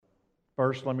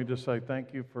First, let me just say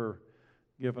thank you for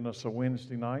giving us a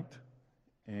Wednesday night,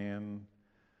 and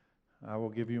I will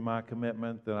give you my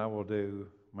commitment that I will do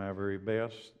my very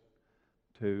best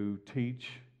to teach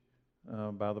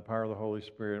by the power of the Holy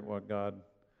Spirit what God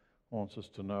wants us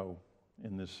to know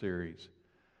in this series.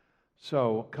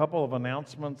 So, a couple of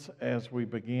announcements as we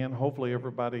begin. Hopefully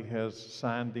everybody has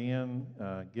signed in,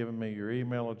 given me your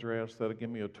email address. That'll give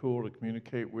me a tool to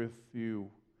communicate with you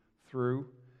through.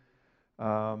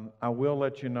 I will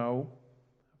let you know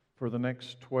for the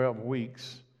next 12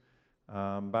 weeks.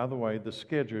 By the way, the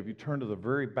schedule, if you turn to the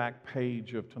very back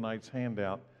page of tonight's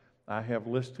handout, I have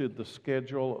listed the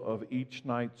schedule of each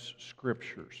night's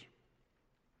scriptures.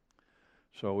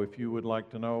 So if you would like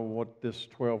to know what this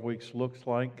 12 weeks looks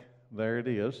like, there it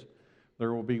is.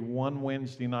 There will be one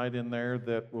Wednesday night in there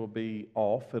that will be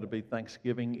off. It'll be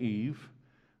Thanksgiving Eve.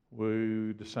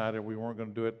 We decided we weren't going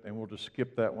to do it, and we'll just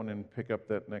skip that one and pick up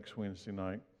that next Wednesday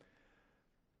night.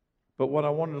 But what I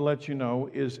wanted to let you know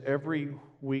is every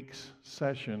week's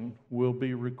session will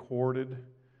be recorded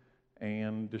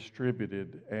and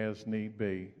distributed as need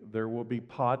be. There will be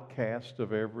podcasts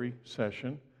of every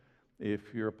session.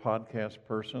 If you're a podcast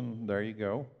person, there you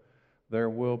go. There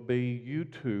will be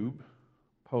YouTube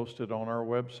posted on our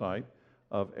website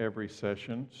of every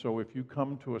session. So if you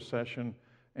come to a session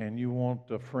and you want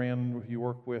a friend you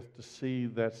work with to see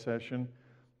that session,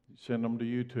 send them to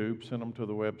YouTube, send them to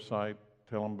the website,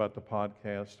 tell them about the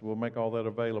podcast. We'll make all that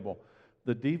available.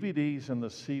 The DVDs and the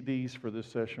CDs for this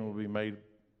session will be made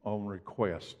on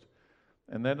request.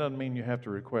 And that doesn't mean you have to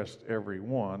request every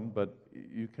one, but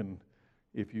you can,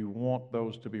 if you want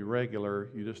those to be regular,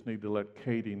 you just need to let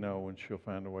Katie know and she'll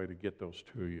find a way to get those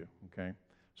to you, okay?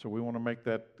 So we want to make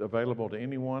that available to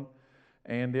anyone.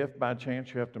 And if by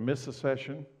chance you have to miss a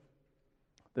session,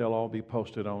 they'll all be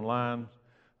posted online.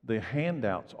 The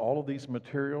handouts, all of these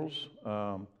materials,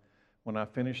 when I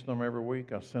finish them every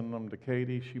week, I send them to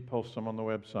Katie. She posts them on the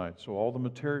website. So all the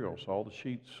materials, all the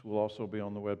sheets will also be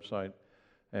on the website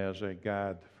as a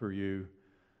guide for you.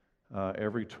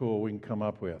 Every tool we can come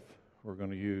up with, we're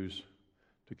going to use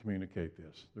to communicate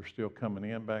this. They're still coming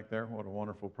in back there. What a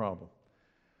wonderful problem.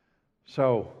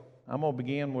 So I'm going to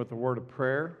begin with a word of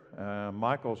prayer.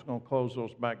 Michael's going to close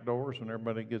those back doors when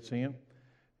everybody gets in,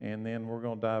 and then we're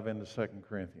going to dive into 2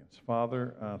 Corinthians.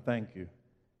 Father, thank you.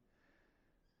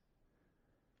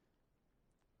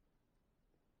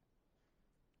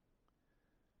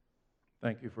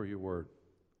 Thank you for your word.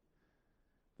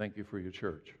 Thank you for your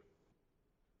church.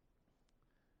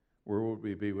 Where would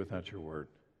we be without your word?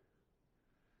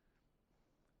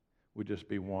 We'd just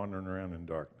be wandering around in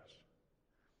darkness.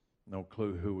 No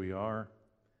clue who we are.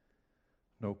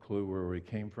 No clue where we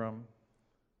came from.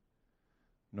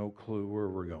 No clue where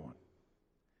we're going.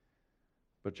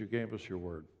 But you gave us your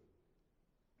word.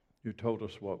 You told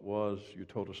us what was, you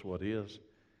told us what is,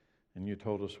 and you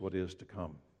told us what is to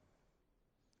come.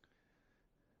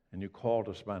 And you called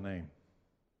us by name.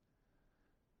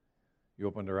 You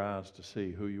opened our eyes to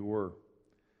see who you were,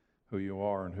 who you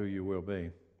are, and who you will be.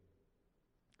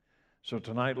 So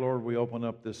tonight, Lord, we open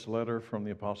up this letter from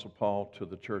the Apostle Paul to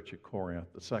the church at Corinth,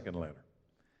 the second letter.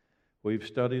 We've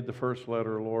studied the first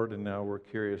letter, Lord, and now we're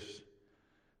curious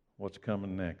what's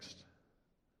coming next.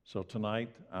 So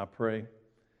tonight, I pray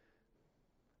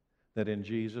that in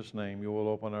Jesus' name you will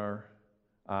open our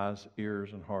eyes,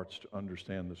 ears, and hearts to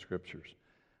understand the Scriptures.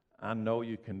 I know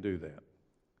you can do that.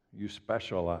 You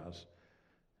specialize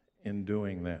in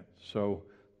doing that. So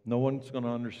no one's going to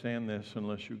understand this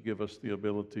unless you give us the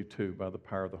ability to by the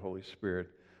power of the Holy Spirit.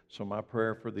 So my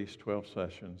prayer for these 12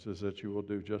 sessions is that you will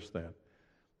do just that.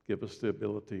 Give us the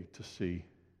ability to see,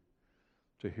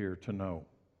 to hear, to know.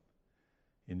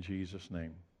 In Jesus'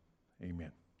 name,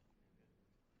 amen.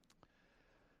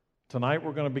 Tonight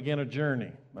we're going to begin a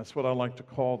journey. That's what I like to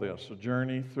call this, a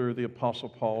journey through the Apostle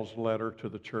Paul's letter to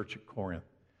the church at Corinth.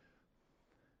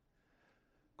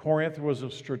 Corinth was a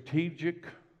strategic,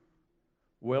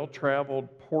 well-traveled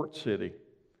port city.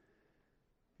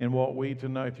 And what we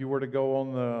tonight, if you were to go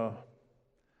on the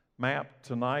map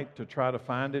tonight to try to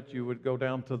find it, you would go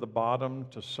down to the bottom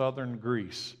to southern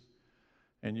Greece,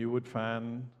 and you would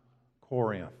find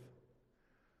Corinth.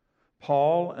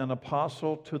 Paul, an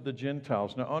apostle to the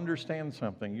Gentiles. Now understand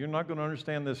something. You're not going to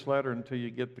understand this letter until you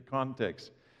get the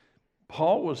context.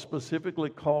 Paul was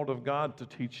specifically called of God to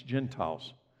teach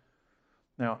Gentiles.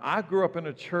 Now, I grew up in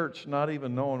a church not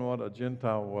even knowing what a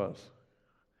Gentile was.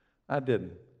 I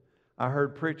didn't. I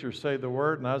heard preachers say the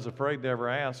word, and I was afraid to ever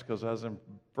ask because I was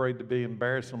afraid to be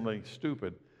embarrassingly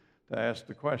stupid to ask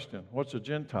the question. What's a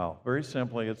Gentile? Very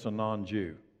simply, it's a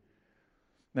non-Jew.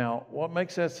 Now, what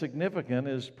makes that significant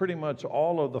is pretty much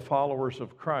all of the followers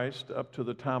of Christ up to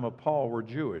the time of Paul were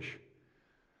Jewish.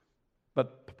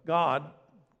 But God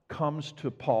comes to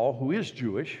Paul, who is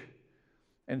Jewish,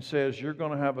 and says, you're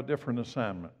going to have a different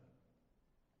assignment.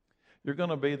 You're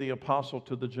going to be the apostle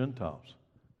to the Gentiles.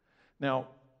 Now,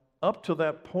 up to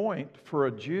that point, for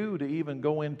a Jew to even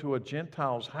go into a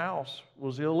Gentile's house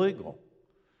was illegal.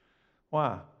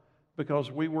 Why?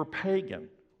 Because we were pagan.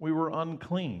 We were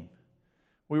unclean.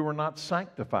 We were not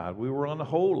sanctified. We were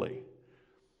unholy.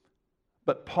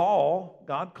 But Paul,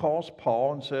 God calls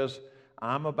Paul and says,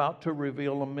 I'm about to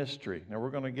reveal a mystery. Now, we're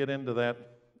going to get into that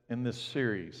in this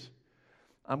series.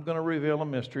 I'm going to reveal a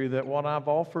mystery that what I've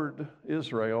offered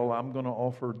Israel, I'm going to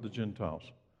offer the Gentiles.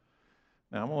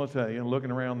 Now, I'm going to tell you,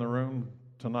 looking around the room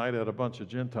tonight at a bunch of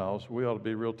Gentiles, we ought to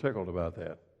be real tickled about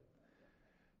that.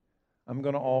 I'm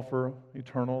going to offer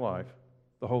eternal life,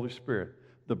 the Holy Spirit,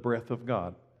 the breath of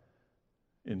God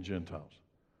in Gentiles.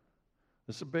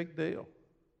 It's a big deal.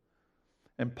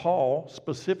 And Paul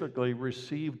specifically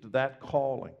received that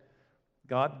calling.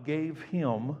 God gave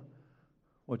him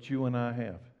what you and I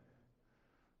have.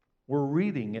 We're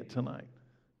reading it tonight.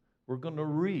 We're going to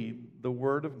read the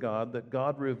Word of God that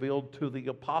God revealed to the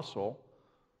apostle,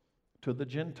 to the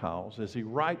Gentiles, as he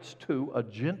writes to a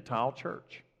Gentile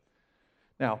church.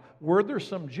 Now, were there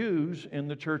some Jews in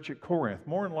the church at Corinth?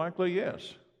 More than likely,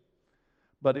 yes.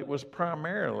 But it was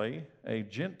primarily a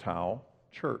Gentile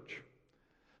church.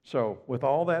 So, with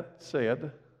all that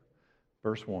said,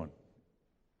 verse 1.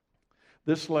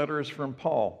 This letter is from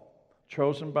Paul,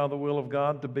 chosen by the will of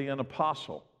God to be an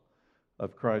apostle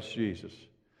of Christ Jesus.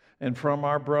 And from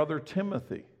our brother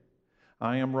Timothy,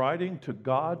 I am writing to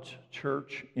God's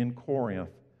church in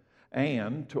Corinth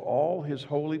and to all his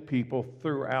holy people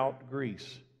throughout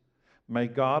Greece. May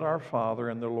God our Father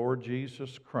and the Lord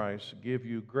Jesus Christ give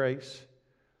you grace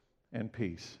and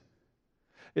peace.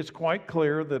 It's quite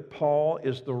clear that Paul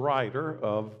is the writer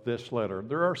of this letter.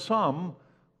 There are some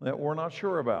that we're not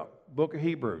sure about. Book of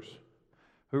Hebrews.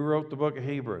 Who wrote the book of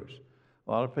Hebrews?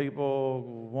 A lot of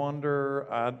people wonder,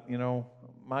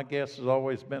 my guess has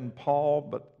always been Paul,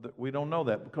 but we don't know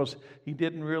that because he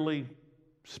didn't really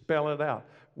spell it out.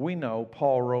 We know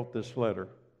Paul wrote this letter.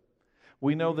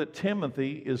 We know that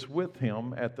Timothy is with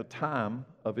him at the time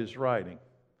of his writing.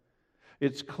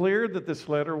 It's clear that this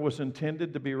letter was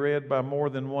intended to be read by more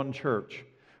than one church.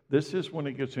 This is when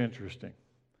it gets interesting.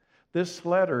 This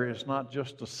letter is not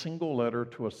just a single letter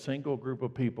to a single group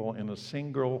of people in a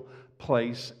single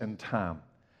place and time.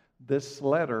 This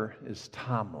letter is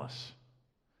timeless.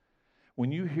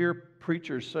 When you hear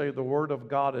preachers say the Word of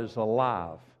God is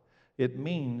alive, it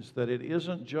means that it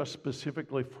isn't just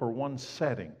specifically for one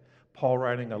setting. Paul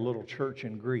writing a little church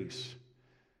in Greece.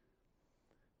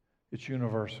 It's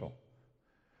universal.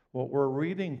 What we're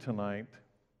reading tonight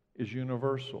is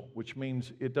universal, which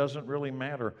means it doesn't really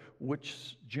matter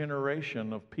which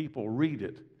generation of people read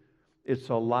it. It's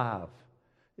alive.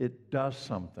 It does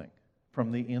something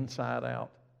from the inside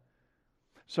out.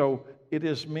 So it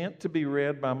is meant to be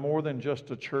read by more than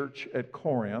just a church at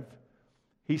Corinth.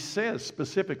 He says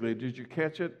specifically, did you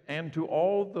catch it? And to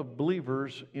all the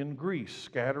believers in Greece,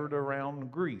 scattered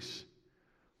around Greece.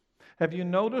 Have you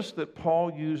noticed that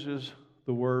Paul uses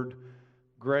the word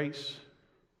grace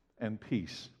and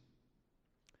peace?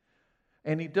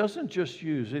 And he doesn't just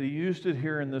use it. He used it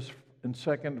here in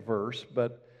second verse,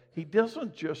 but he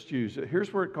doesn't just use it.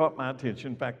 Here's where it caught my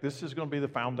attention. In fact, this is going to be the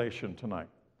foundation tonight.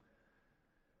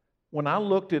 When I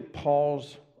looked at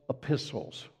Paul's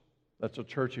epistles, that's a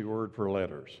churchy word for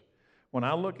letters. When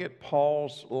I look at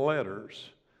Paul's letters,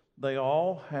 they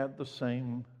all had the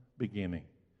same beginning.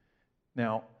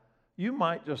 Now, you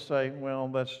might just say, well,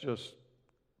 that's just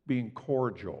being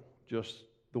cordial, just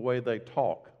the way they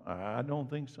talk. I don't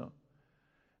think so.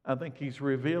 I think he's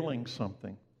revealing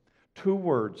something. 2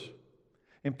 words.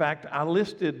 In fact, I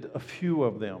listed a few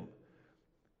of them.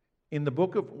 In the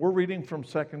book of, we're reading from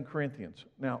 2 Corinthians.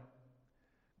 Now,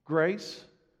 grace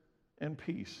and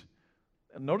peace.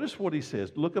 And notice what he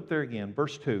says. Look up there again,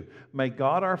 verse 2. May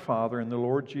God our Father and the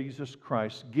Lord Jesus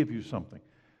Christ give you something.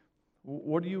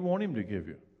 What do you want him to give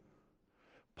you?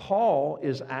 Paul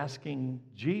is asking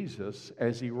Jesus,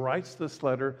 as he writes this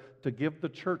letter, to give the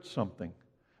church something.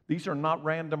 These are not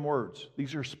random words.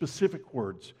 These are specific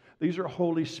words. These are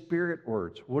Holy Spirit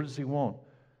words. What does he want?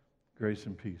 Grace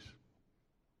and peace.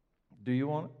 Do you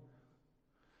want it?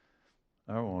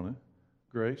 I want it.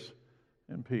 Grace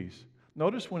and peace.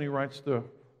 Notice when he writes the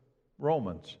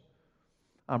Romans,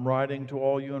 I'm writing to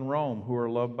all you in Rome who are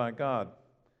loved by God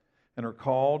and are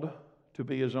called to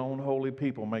be his own holy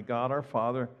people. May God our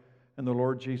Father and the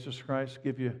Lord Jesus Christ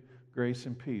give you grace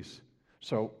and peace.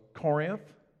 So Corinth,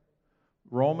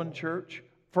 Roman church.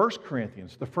 1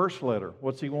 Corinthians, the first letter,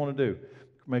 what's he want to do?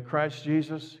 May Christ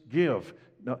Jesus give.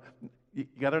 No, you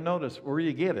got to notice where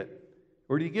you get it.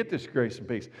 Where do you get this grace and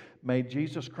peace? May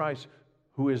Jesus Christ,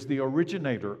 who is the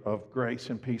originator of grace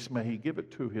and peace, may he give it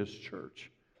to his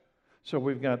church. So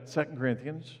we've got 2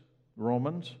 Corinthians,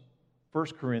 Romans, 1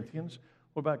 Corinthians.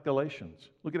 What about Galatians?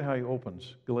 Look at how he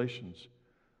opens Galatians.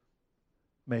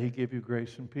 May he give you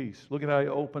grace and peace. Look at how he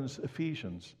opens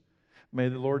Ephesians. May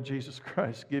the Lord Jesus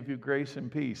Christ give you grace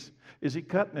and peace. Is he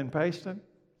cutting and pasting?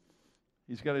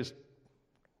 He's got his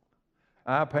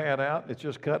iPad out. It's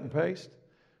just cut and paste.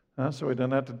 So he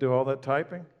doesn't have to do all that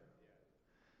typing.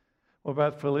 What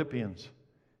about Philippians?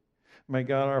 May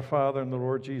God our Father and the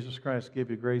Lord Jesus Christ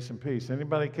give you grace and peace.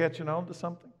 Anybody catching on to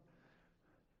something?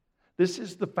 This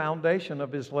is the foundation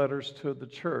of his letters to the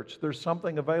church. There's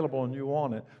something available and you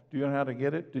want it. Do you know how to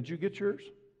get it? Did you get yours?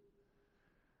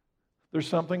 There's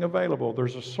something available.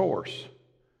 There's a source.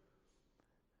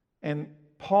 And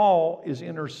Paul is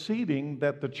interceding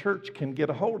that the church can get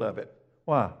a hold of it.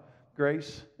 Why?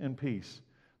 Grace and peace.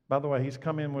 By the way, he's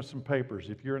come in with some papers.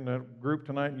 If you're in the group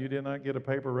tonight and you did not get a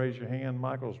paper, raise your hand.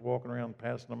 Michael's walking around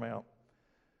passing them out.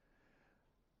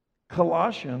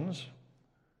 Colossians,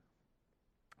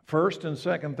 1st and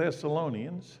 2nd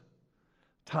Thessalonians,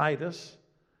 Titus,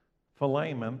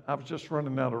 Philemon. I was just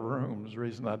running out of room. That's the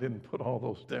reason I didn't put all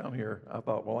those down here. I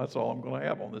thought, well, that's all I'm going to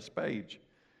have on this page.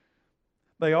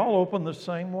 They all open the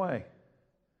same way.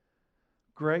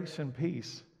 Grace and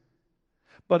peace.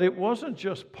 But it wasn't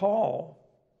just Paul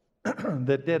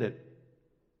that did it.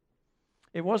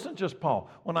 It wasn't just Paul.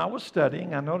 When I was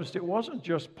studying, I noticed it wasn't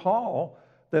just Paul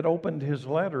that opened his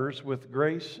letters with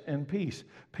grace and peace.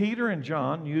 Peter and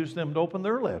John used them to open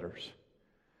their letters.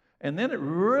 And then it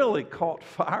really caught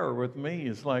fire with me.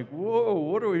 It's like, whoa,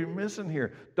 what are we missing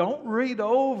here? Don't read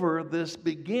over this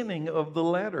beginning of the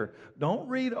letter. Don't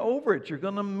read over it. You're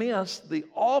going to miss the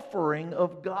offering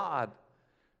of God.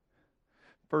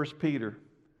 1 Peter,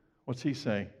 what's he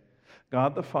saying?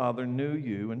 God the Father knew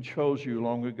you and chose you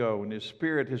long ago, and his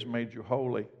Spirit has made you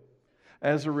holy.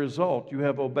 As a result, you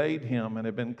have obeyed him and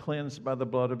have been cleansed by the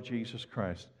blood of Jesus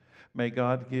Christ. May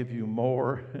God give you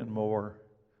more and more,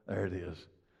 there it is,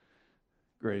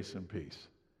 grace and peace.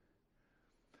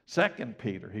 2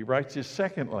 Peter, he writes his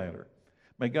second letter.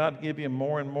 May God give you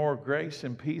more and more grace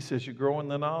and peace as you grow in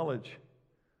the knowledge.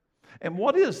 And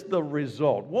what is the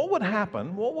result? What would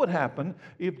happen? What would happen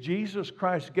if Jesus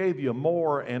Christ gave you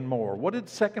more and more? What did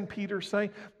 2 Peter say?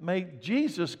 May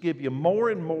Jesus give you more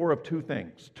and more of two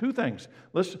things. Two things.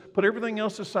 Let's put everything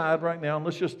else aside right now and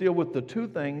let's just deal with the two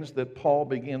things that Paul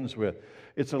begins with.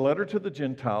 It's a letter to the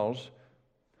Gentiles.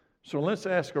 So let's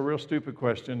ask a real stupid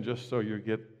question just so you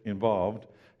get involved.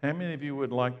 How many of you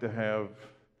would like to have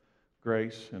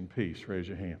grace and peace? Raise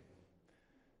your hand.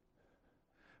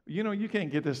 You know, you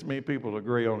can't get this many people to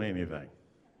agree on anything.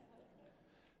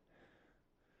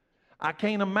 I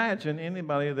can't imagine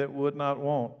anybody that would not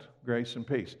want grace and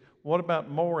peace. What about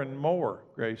more and more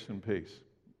grace and peace?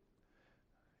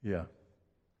 Yeah.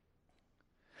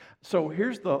 So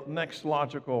here's the next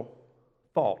logical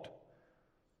thought.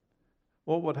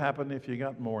 What would happen if you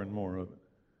got more and more of it?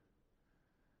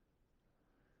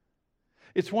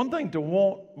 It's one thing to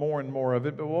want more and more of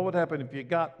it, but what would happen if you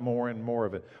got more and more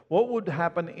of it? What would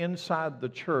happen inside the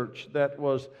church that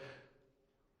was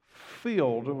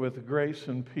filled with grace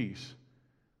and peace?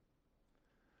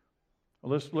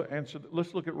 Let's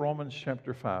look at Romans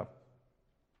chapter 5.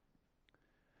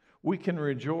 We can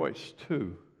rejoice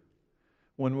too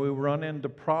when we run into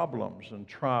problems and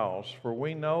trials, for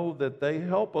we know that they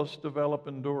help us develop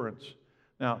endurance.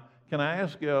 Now, can I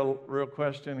ask you a real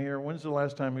question here? When's the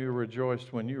last time you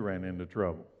rejoiced when you ran into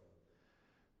trouble?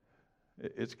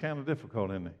 It's kind of difficult,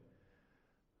 isn't it?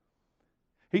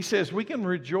 He says we can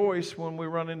rejoice when we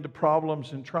run into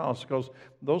problems and trials because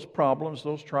those problems,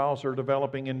 those trials are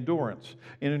developing endurance.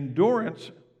 And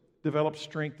endurance develops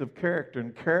strength of character,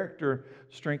 and character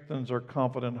strengthens our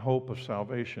confident hope of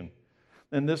salvation.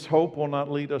 And this hope will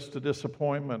not lead us to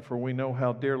disappointment, for we know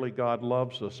how dearly God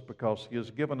loves us because he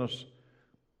has given us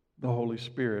the Holy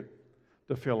Spirit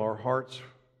to fill our hearts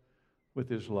with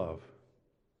his love.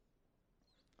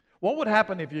 What would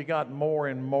happen if you got more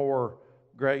and more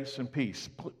grace and peace?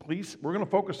 Please, we're going to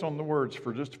focus on the words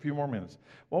for just a few more minutes.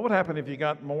 What would happen if you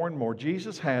got more and more?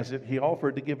 Jesus has it. He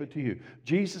offered to give it to you.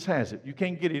 Jesus has it. You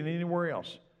can't get it anywhere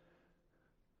else.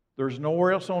 There's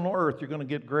nowhere else on earth you're going to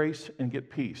get grace and get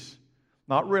peace.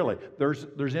 Not really. There's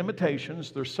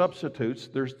imitations, there's substitutes,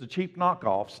 there's the cheap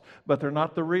knockoffs, but they're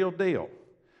not the real deal.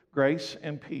 Grace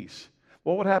and peace.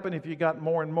 What would happen if you got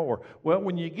more and more? Well,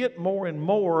 when you get more and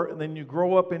more, and then you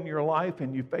grow up in your life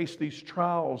and you face these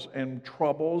trials and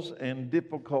troubles and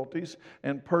difficulties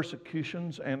and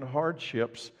persecutions and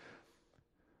hardships,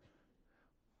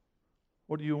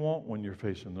 what do you want when you're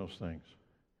facing those things?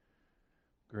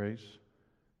 Grace,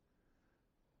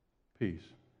 peace.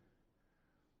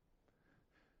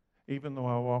 Even though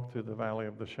I walk through the valley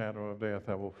of the shadow of death,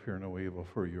 I will fear no evil,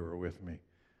 for you are with me.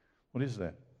 What is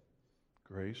that?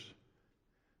 Grace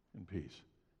and peace.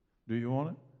 Do you want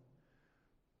it?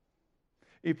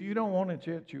 If you don't want it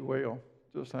yet, you will.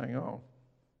 Just hang on.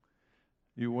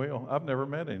 You will. I've never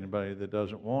met anybody that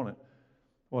doesn't want it.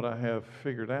 What I have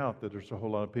figured out that there's a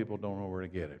whole lot of people don't know where to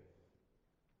get it.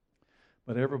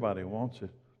 But everybody wants it.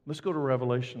 Let's go to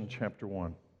Revelation chapter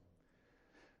 1.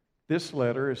 This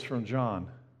letter is from John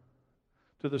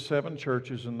to the 7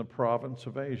 churches in the province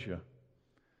of Asia.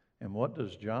 And what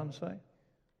does John say?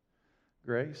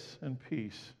 Grace and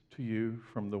peace to you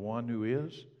from the one who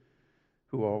is,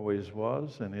 who always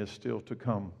was, and is still to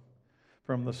come,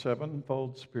 from the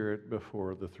sevenfold Spirit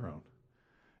before the throne.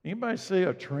 Anybody see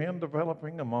a trend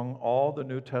developing among all the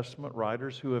New Testament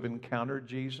writers who have encountered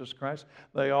Jesus Christ?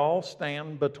 They all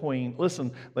stand between,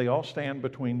 listen, they all stand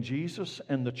between Jesus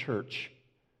and the church.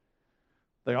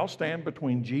 They all stand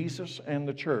between Jesus and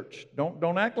the church.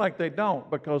 Don't act like they don't,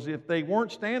 because if they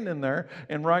weren't standing there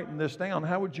and writing this down,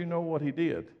 how would you know what he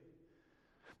did?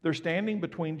 They're standing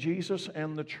between Jesus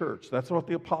and the church. That's what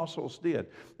the apostles did.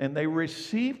 And they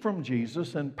received from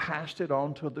Jesus and passed it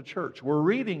on to the church. We're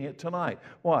reading it tonight.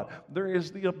 What? There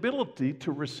is the ability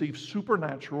to receive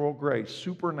supernatural grace,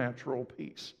 supernatural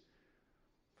peace.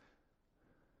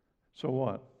 So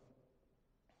what?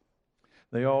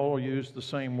 They all use the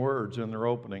same words in their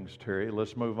openings, Terry.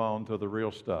 Let's move on to the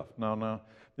real stuff. No.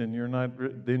 Then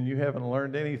you haven't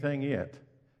learned anything yet.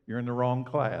 You're in the wrong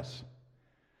class.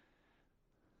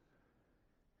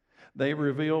 They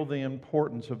reveal the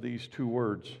importance of these 2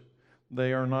 words.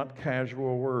 They are not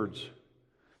casual words.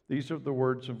 These are the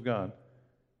words of God.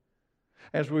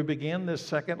 As we begin this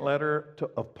second letter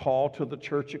of Paul to the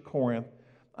church at Corinth,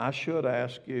 I should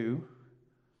ask you,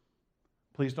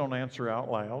 please don't answer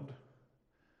out loud,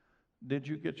 did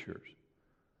you get yours?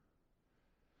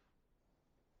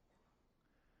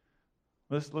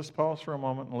 Let's pause for a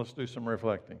moment and let's do some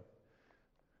reflecting.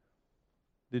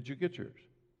 Did you get yours?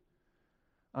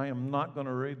 I am not going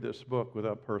to read this book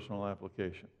without personal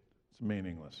application. It's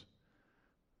meaningless.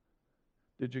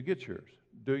 Did you get yours?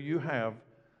 Do you have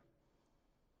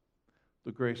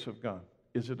the grace of God?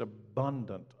 Is it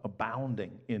abundant,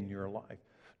 abounding in your life?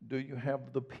 Do you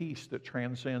have the peace that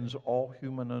transcends all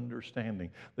human understanding,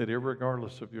 that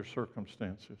irregardless of your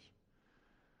circumstances,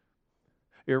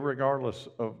 irregardless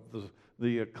of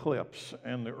the eclipse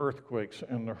and the earthquakes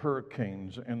and the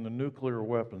hurricanes and the nuclear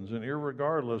weapons, and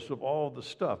irregardless of all the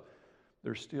stuff,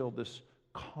 there's still this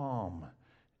calm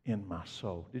in my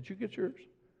soul? Did you get yours?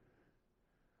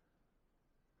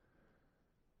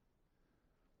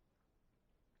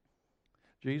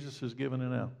 Jesus is giving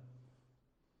it out.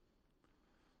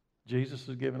 Jesus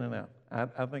is giving it out.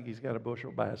 I think he's got a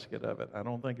bushel basket of it. I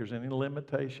don't think there's any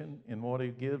limitation in what he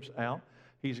gives out.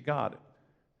 He's got it.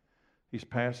 He's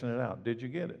passing it out. Did you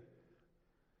get it?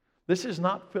 This is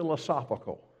not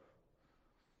philosophical.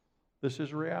 This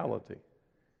is reality.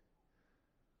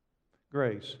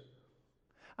 Grace.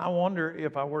 I wonder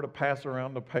if I were to pass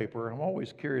around the paper, I'm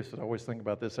always curious, I always think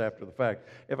about this after the fact.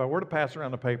 If I were to pass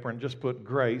around the paper and just put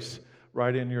grace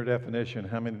right in your definition,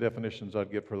 how many definitions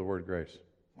I'd get for the word grace?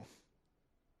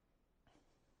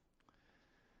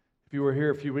 If you were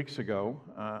here a few weeks ago,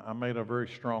 I made a very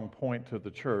strong point to the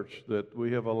church that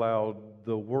we have allowed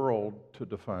the world to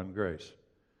define grace.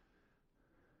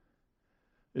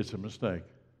 It's a mistake.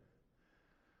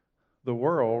 The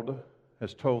world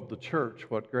has told the church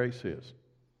what grace is.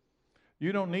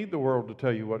 You don't need the world to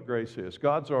tell you what grace is.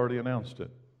 God's already announced it.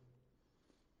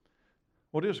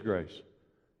 What is grace?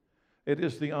 It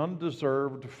is the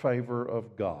undeserved favor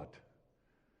of God.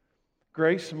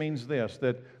 Grace means this,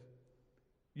 that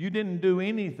you didn't do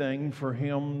anything for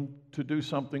him to do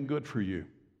something good for you.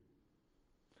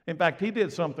 In fact, he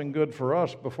did something good for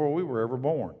us before we were ever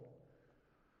born.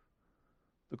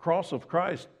 The cross of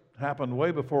Christ happened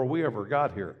way before we ever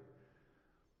got here.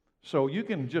 So you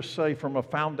can just say from a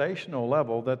foundational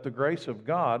level that the grace of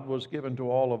God was given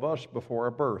to all of us before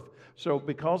our birth. So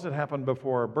because it happened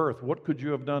before our birth, what could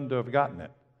you have done to have gotten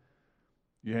it?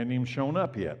 You hadn't even shown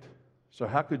up yet. So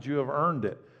how could you have earned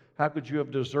it? How could you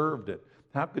have deserved it?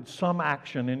 How could some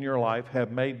action in your life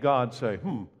have made God say,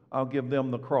 I'll give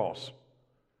them the cross?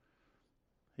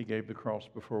 He gave the cross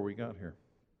before we got here.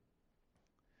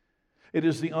 It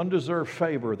is the undeserved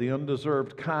favor, the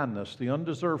undeserved kindness, the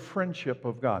undeserved friendship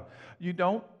of God. You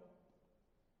don't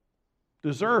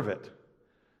deserve it,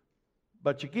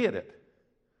 but you get it.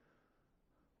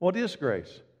 What is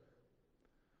grace?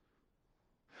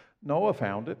 Noah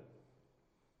found it.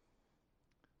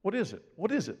 What is it?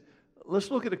 What is it?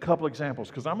 Let's look at a couple examples,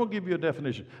 because I'm going to give you a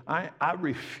definition. I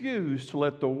refuse to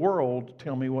let the world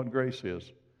tell me what grace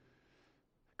is.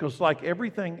 Because like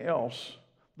everything else,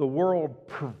 the world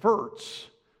perverts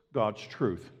God's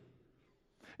truth.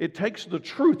 It takes the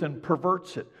truth and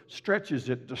perverts it, stretches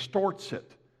it, distorts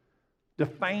it,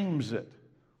 defames it.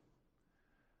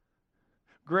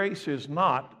 Grace is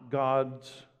not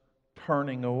God's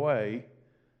turning away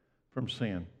from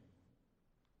sin.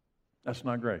 That's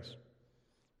not grace.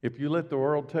 If you let the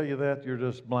world tell you that, you're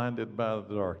just blinded by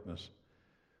the darkness.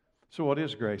 So what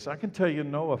is grace? I can tell you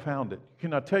Noah found it.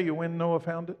 Can I tell you when Noah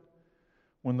found it?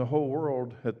 When the whole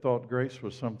world had thought grace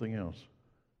was something else.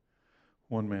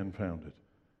 One man found it.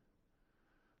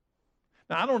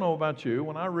 Now, I don't know about you.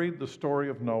 When I read the story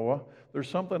of Noah, there's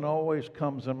something that always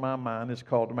comes in my mind. It's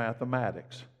called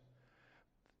mathematics.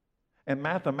 And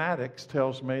mathematics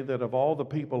tells me that of all the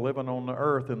people living on the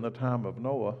earth in the time of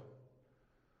Noah,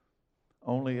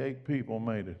 only 8 people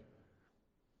made it.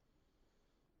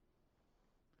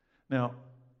 Now,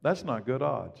 that's not good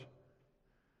odds.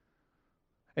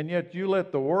 And yet you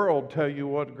let the world tell you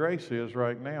what grace is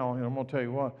right now, and I'm going to tell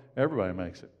you what, everybody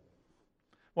makes it.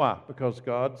 Why? Because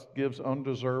God gives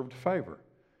undeserved favor.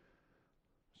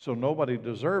 So nobody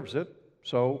deserves it,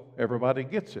 so everybody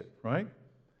gets it, right?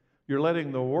 You're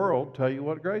letting the world tell you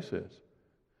what grace is.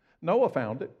 Noah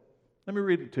found it. Let me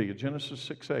read it to you, Genesis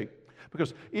 6:8.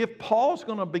 Because if Paul's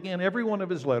going to begin every one of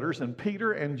his letters, and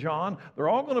Peter and John, they're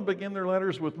all going to begin their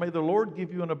letters with, may the Lord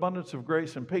give you an abundance of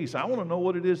grace and peace. I want to know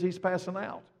what it is he's passing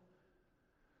out.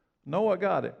 Noah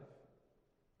got it.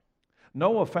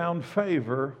 Noah found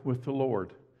favor with the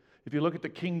Lord. If you look at the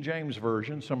King James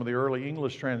Version, some of the early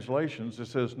English translations, it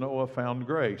says Noah found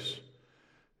grace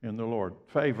in the Lord.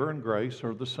 Favor and grace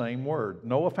are the same word.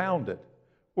 Noah found it.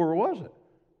 Where was it?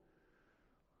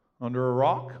 Under a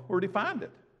rock? Where did he find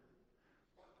it?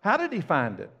 How did he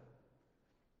find it?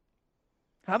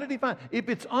 How did he find it? If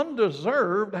it's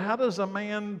undeserved, how does a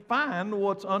man find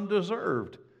what's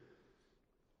undeserved?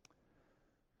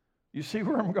 You see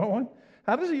where I'm going?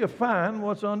 How does he find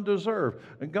what's undeserved?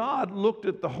 And God looked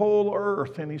at the whole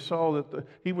earth and he saw that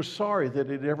he was sorry that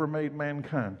it ever made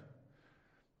mankind.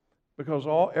 Because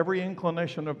every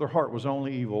inclination of their heart was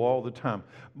only evil all the time.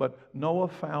 But Noah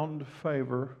found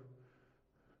favor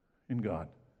in God.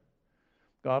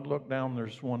 God looked down,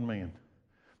 there's one man.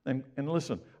 And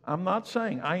listen, I am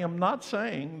not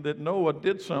saying that Noah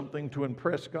did something to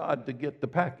impress God to get the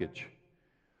package.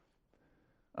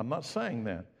 I'm not saying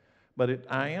that. But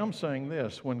I am saying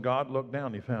this, when God looked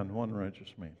down, he found one righteous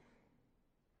man.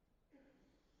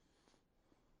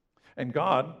 And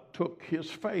God took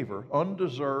his favor,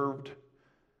 undeserved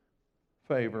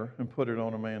favor, and put it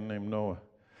on a man named Noah.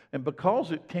 And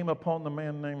because it came upon the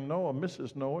man named Noah,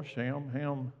 Mrs. Noah, Shem,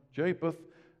 Ham, Japheth,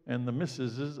 and the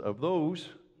missuses of those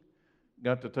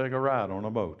got to take a ride on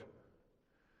a boat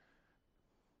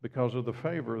because of the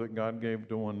favor that God gave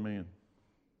to one man.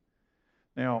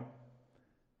 Now,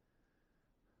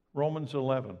 Romans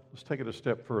 11, let's take it a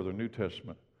step further, New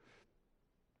Testament.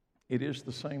 It is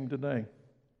the same today.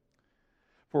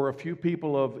 For a few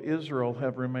people of Israel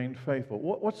have remained faithful.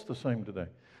 What's the same today?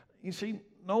 You see,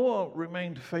 Noah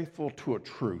remained faithful to a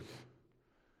truth.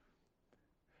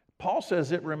 Paul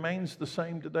says it remains the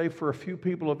same today, for a few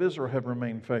people of Israel have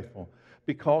remained faithful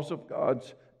because of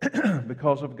God's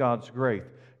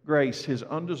grace, his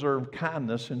undeserved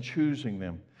kindness in choosing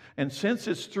them. And since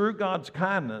it's through God's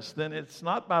kindness, then it's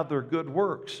not by their good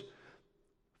works.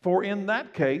 For in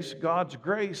that case, God's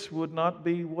grace would not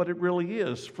be what it really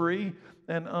is, free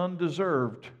and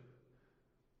undeserved.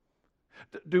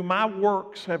 Do my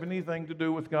works have anything to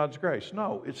do with God's grace?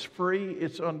 No, it's free,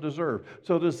 it's undeserved.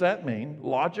 So does that mean,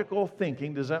 logical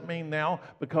thinking, does that mean now,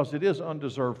 because it is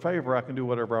undeserved favor, I can do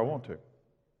whatever I want to?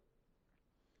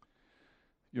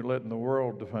 You're letting the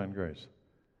world define grace.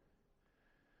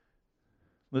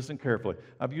 Listen carefully.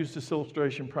 I've used this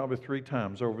illustration probably 3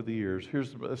 times over the years.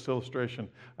 Here's the best illustration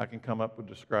I can come up with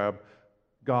to describe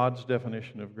God's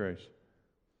definition of grace.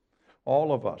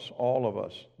 All of us,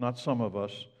 not some of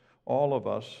us, all of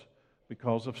us,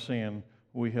 because of sin,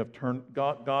 we have turned,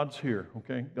 God's here,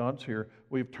 okay? God's here.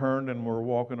 We've turned and we're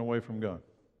walking away from God.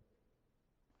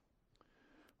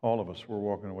 All of us, we're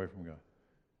walking away from God.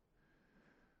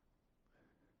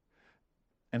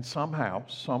 And somehow,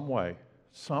 some way,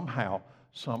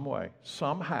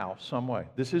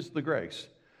 this is the grace.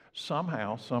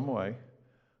 Somehow, some way,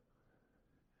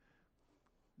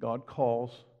 God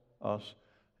calls us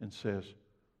and says,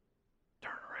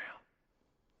 turn around.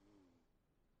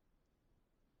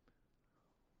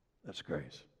 That's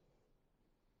grace.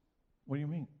 What do you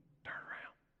mean, turn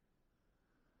around?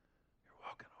 You're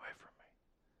walking away from me.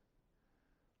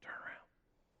 Turn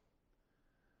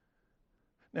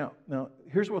around. Now,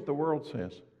 here's what the world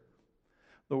says.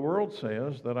 The world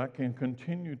says that I can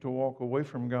continue to walk away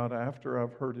from God after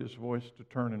I've heard His voice to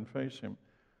turn and face Him.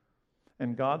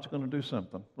 And God's going to do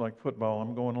something. Like football,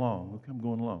 I'm going long. Look, I'm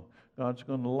going long. God's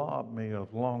going to lob me a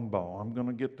long ball. I'm going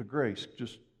to get the grace.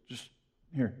 Just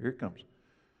here it comes.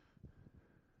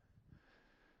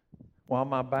 While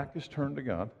my back is turned to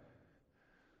God,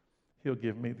 He'll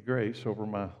give me the grace over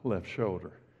my left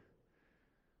shoulder.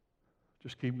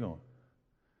 Just keep going.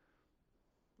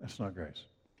 That's not grace.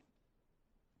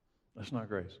 That's not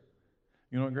grace.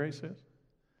 You know what grace is?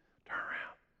 Turn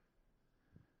around.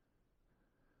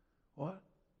 What?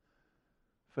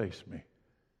 Face me.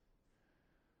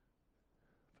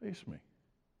 Face me.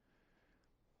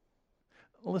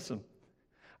 Listen,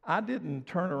 I didn't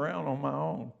turn around on my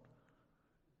own.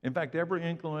 In fact, every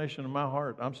inclination of my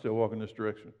heart, I'm still walking this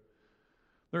direction.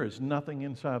 There is nothing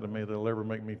inside of me that'll ever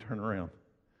make me turn around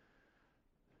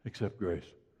except grace.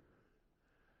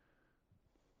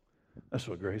 That's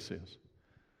what grace is.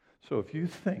 So if you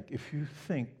think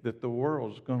that the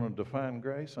world's going to define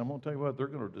grace, I'm going to tell you what, they're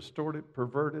going to distort it,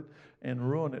 pervert it, and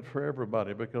ruin it for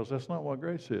everybody, because that's not what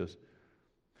grace is.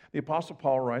 The Apostle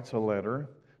Paul writes a letter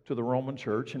to the Roman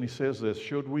church, and he says this: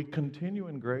 should we continue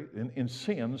in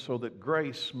sin so that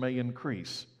grace may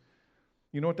increase?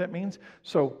 You know what that means?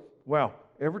 So,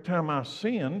 every time I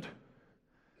sinned,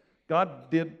 God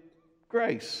did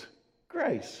grace.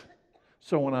 Grace.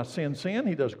 So when I sin,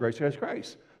 He does grace,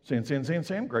 grace. Sin,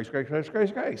 grace,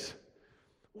 grace.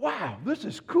 Wow, this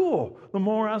is cool. The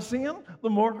more I sin, the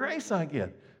more grace I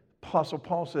get. Apostle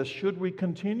Paul says, should we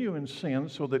continue in sin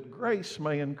so that grace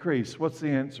may increase? What's the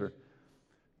answer?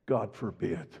 God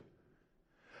forbid.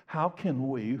 How can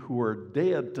we who are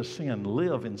dead to sin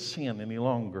live in sin any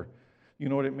longer? You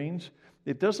know what it means?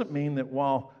 It doesn't mean that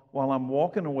while I'm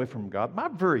walking away from God, my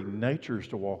very nature is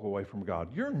to walk away from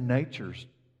God. Your nature's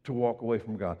to walk away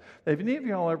from God. Have any of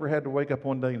y'all ever had to wake up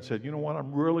one day and said, you know what,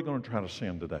 I'm really going to try to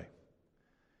sin today?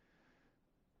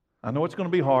 I know it's going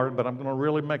to be hard, but I'm going to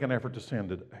really make an effort to sin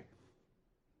today.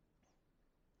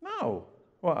 No.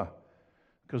 Why?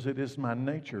 Because it is my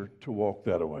nature to walk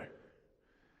that way.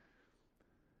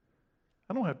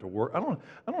 I don't have to work. I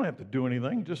don't have to do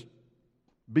anything. Just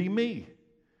be me.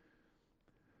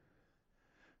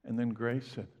 And then grace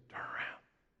said, turn around.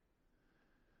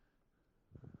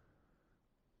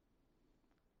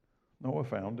 Noah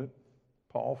found it.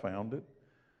 Paul found it.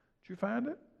 Did you find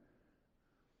it?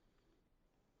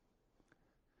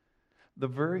 The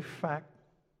very fact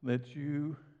that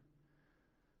you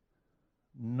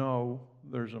know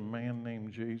there's a man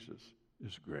named Jesus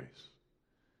is grace.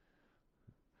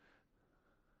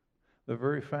 The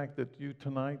very fact that you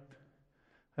tonight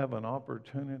have an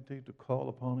opportunity to call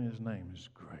upon His name is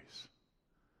grace.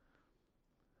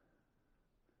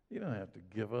 You don't have to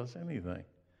give us anything.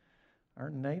 Our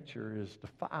nature is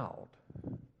defiled,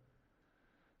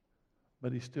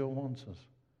 but He still wants us.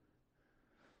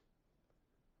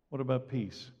 What about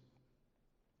peace?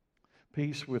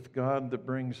 Peace with God that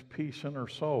brings peace in our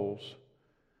souls,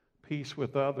 peace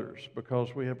with others,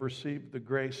 because we have received the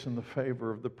grace and the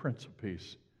favor of the Prince of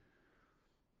Peace.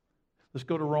 Let's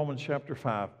go to Romans chapter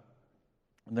 5,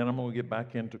 and then I'm going to get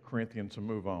back into Corinthians and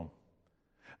move on.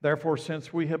 Therefore,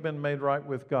 since we have been made right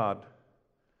with God,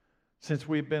 since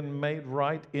we've been made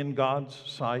right in God's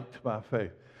sight by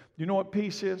faith. You know what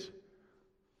peace is?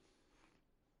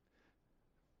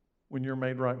 When you're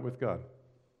made right with God.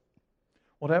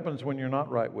 What happens when you're not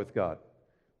right with God?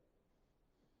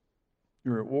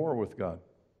 You're at war with God.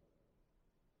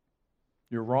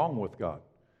 You're wrong with God.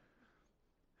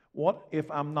 What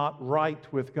if I'm not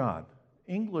right with God?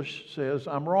 English says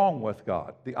I'm wrong with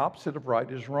God. The opposite of right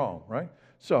is wrong, right?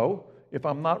 So, if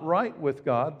I'm not right with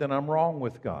God, then I'm wrong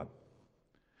with God.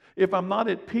 If I'm not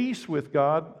at peace with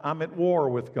God, I'm at war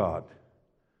with God.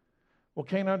 Well,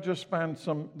 can't I just find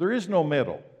there is no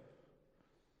middle.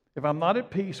 If I'm not at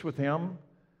peace with Him,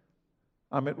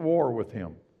 I'm at war with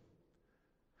Him.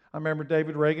 I remember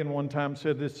David Reagan one time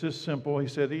said it's this simple. He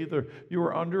said, either you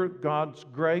are under God's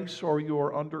grace or you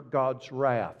are under God's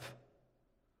wrath.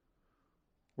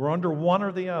 We're under one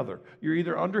or the other. You're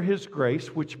either under His grace,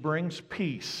 which brings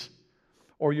peace,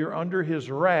 or you're under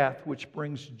His wrath, which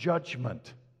brings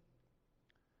judgment.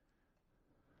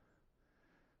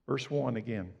 Verse 1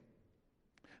 again.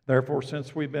 Therefore,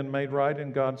 since we've been made right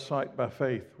in God's sight by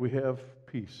faith, we have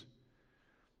peace.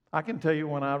 I can tell you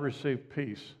when I received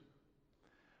peace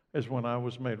is when I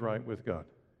was made right with God.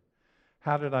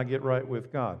 How did I get right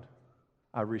with God?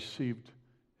 I received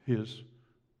His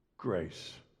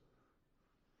grace.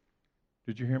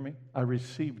 Did you hear me? I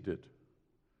received it.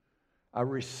 I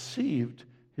received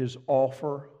His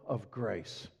offer of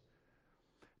grace.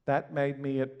 That made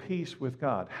me at peace with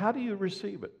God. How do you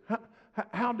receive it?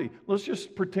 How do you? Let's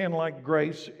just pretend like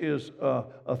grace is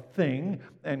a thing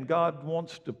and God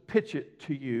wants to pitch it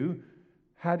to you.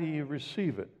 How do you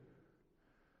receive it?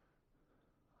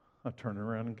 I turn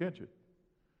around and catch it.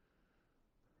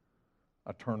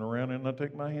 I turn around and I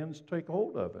take my hands, take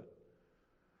hold of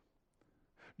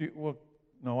it. Well,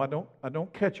 no, I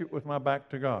don't catch it with my back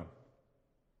to God.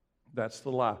 That's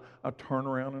the lie. I turn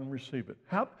around and receive it.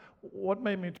 What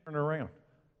made me turn around?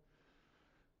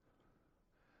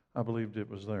 I believed it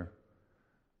was there.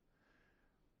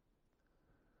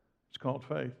 It's called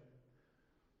faith.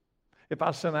 If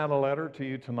I sent out a letter to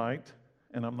you tonight,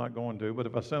 and I'm not going to, but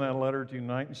if I sent out a letter to you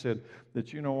tonight and said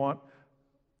that, you know what,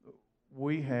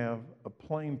 we have a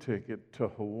plane ticket to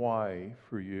Hawaii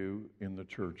for you in the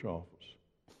church office.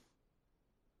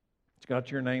 It's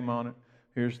got your name on it.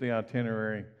 Here's the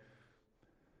itinerary.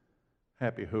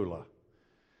 Happy hula.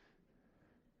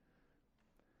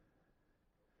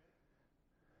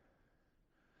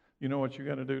 You know what you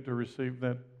got to do to receive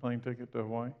that plane ticket to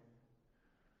Hawaii?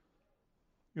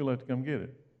 You'll have to come get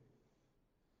it.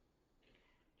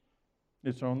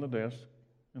 It's on the desk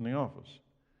in the office.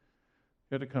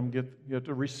 You have to come get, you have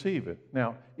to receive it.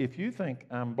 Now, if you think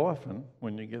I'm bluffing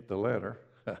when you get the letter,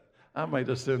 I may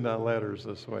just send out letters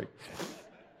this week.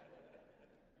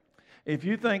 If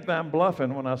you think that I'm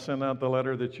bluffing when I send out the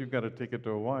letter that you've got a ticket to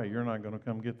Hawaii, you're not going to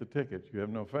come get the ticket. You have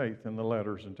no faith in the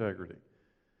letter's integrity.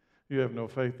 You have no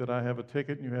faith that I have a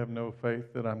ticket, and you have no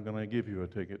faith that I'm going to give you a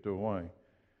ticket to Hawaii.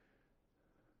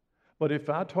 But if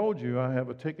I told you I have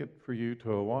a ticket for you to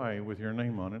Hawaii with your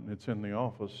name on it and it's in the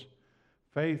office,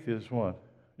 faith is what?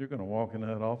 You're going to walk in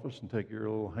that office and take your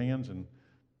little hands and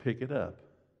pick it up.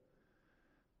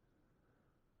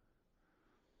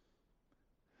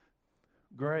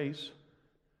 Grace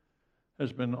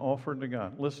has been offered to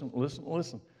God.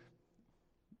 Listen.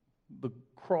 The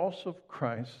cross of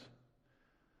Christ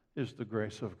is the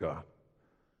grace of God.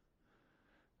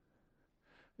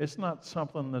 It's not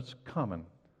something that's coming.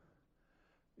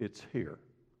 It's here.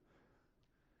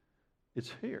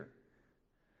 It's here.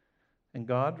 And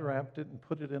God wrapped it and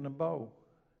put it in a bow.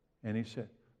 And He said,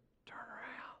 turn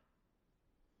around.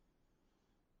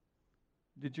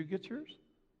 Did you get yours?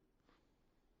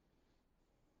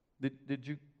 Did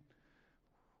you?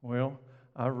 Well,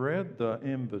 I read the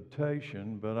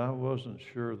invitation, but I wasn't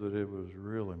sure that it was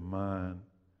really mine.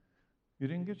 You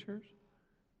didn't get yours?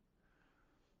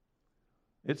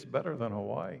 It's better than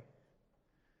Hawaii.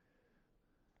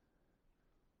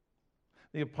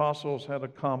 The apostles had a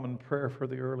common prayer for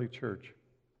the early church.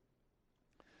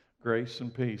 Grace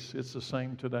and peace. It's the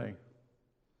same today.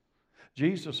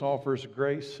 Jesus offers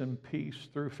grace and peace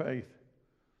through faith.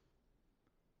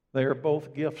 They are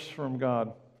both gifts from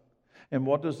God. And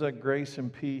what does that grace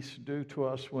and peace do to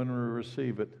us when we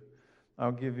receive it?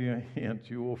 I'll give you a hint.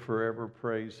 You will forever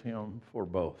praise Him for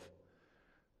both.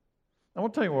 I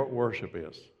want to tell you what worship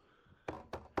is.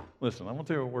 Listen, I'm going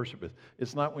to tell you what worship is.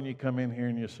 It's not when you come in here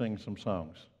and you sing some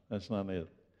songs. That's not it.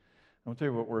 I'm going to tell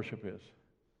you what worship is.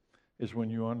 It's when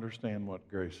you understand what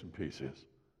grace and peace is.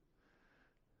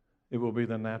 It will be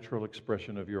the natural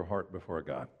expression of your heart before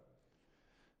God.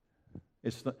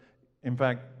 In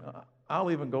fact,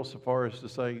 I'll even go so far as to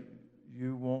say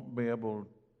you won't be able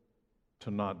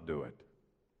to not do it.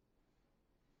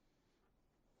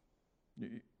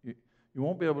 You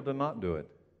won't be able to not do it.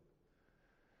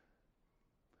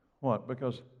 What?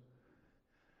 Because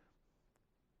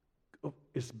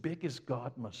as big as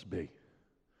God must be,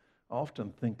 I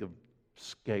often think of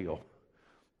scale.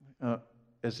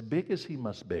 As big as He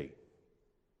must be,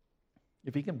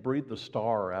 if He can breathe the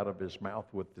star out of His mouth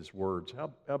with His words,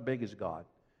 how big is God?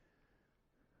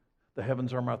 The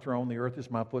heavens are my throne, the earth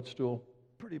is my footstool.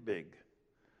 Pretty big.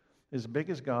 As big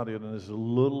as God is and as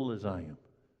little as I am.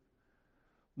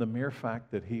 The mere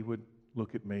fact that He would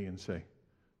look at me and say,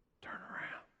 turn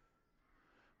around.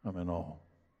 I'm in awe.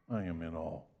 I am in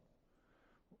awe.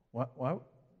 What,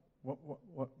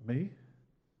 me?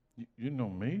 You know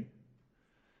me?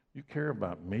 You care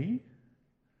about me?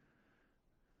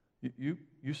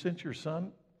 You sent your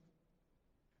Son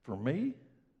for me?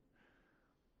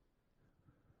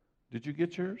 Did you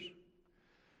get yours?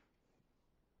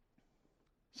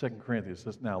 2 Corinthians.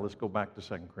 Let's go back to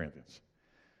 2 Corinthians.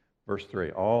 Verse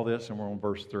 3. All this, and we're on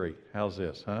verse 3. How's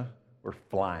this, huh? We're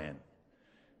flying.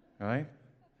 All right?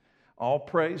 All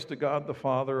praise to God the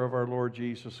Father of our Lord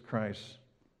Jesus Christ.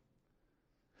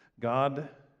 God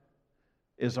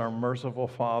is our merciful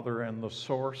Father and the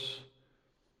source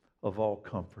of all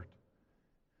comfort.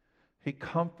 He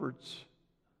comforts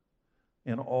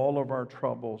in all of our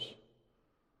troubles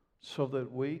so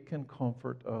that we can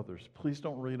comfort others. Please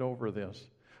don't read over this.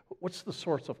 What's the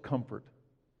source of comfort?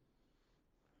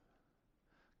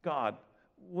 God.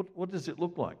 What does it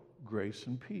look like? Grace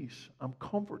and peace. I'm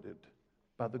comforted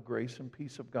by the grace and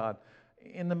peace of God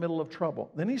in the middle of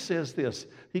trouble. Then he says this,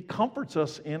 he comforts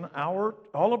us in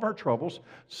all of our troubles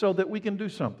so that we can do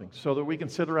something, so that we can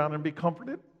sit around and be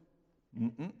comforted.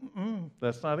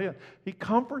 That's not it. He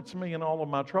comforts me in all of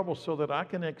my troubles so that I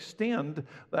can extend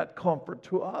that comfort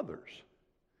to others.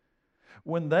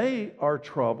 When they are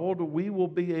troubled, we will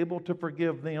be able to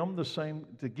forgive them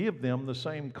to give them the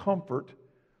same comfort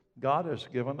God has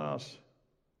given us.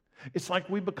 It's like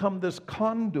we become this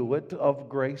conduit of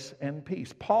grace and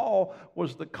peace. Paul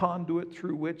was the conduit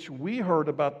through which we heard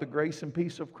about the grace and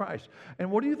peace of Christ. And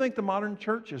what do you think the modern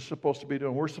church is supposed to be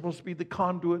doing? We're supposed to be the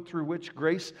conduit through which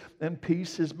grace and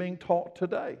peace is being taught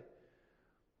today.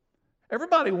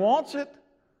 Everybody wants it.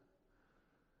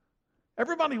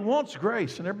 Everybody wants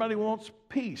grace and everybody wants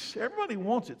peace. Everybody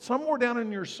wants it. Somewhere down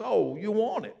in your soul, you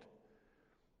want it.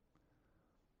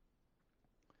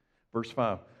 Verse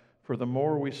 5. For the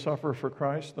more we suffer for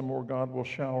Christ, the more God will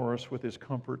shower us with His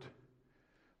comfort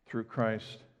through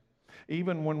Christ.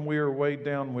 Even when we are weighed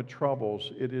down with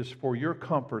troubles, it is for your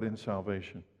comfort in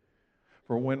salvation.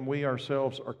 For when we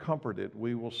ourselves are comforted,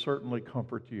 we will certainly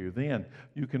comfort you. Then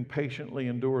you can patiently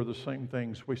endure the same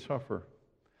things we suffer.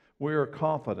 We are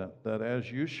confident that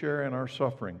as you share in our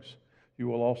sufferings, you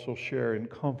will also share in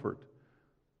comfort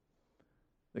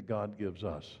that God gives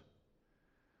us.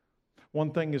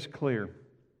 One thing is clear.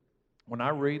 When I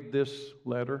read this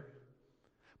letter,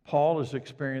 Paul is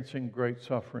experiencing great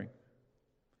suffering.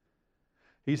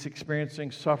 He's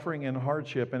experiencing suffering and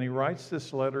hardship, and he writes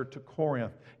this letter to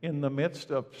Corinth in the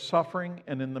midst of suffering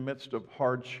and in the midst of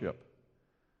hardship.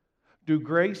 Do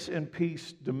grace and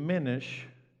peace diminish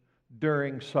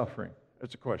during suffering?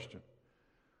 That's a question.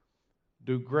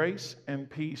 Do grace and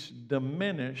peace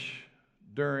diminish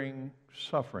during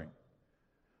suffering?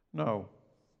 No.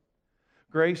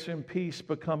 Grace and peace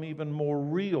become even more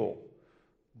real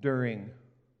during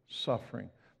suffering.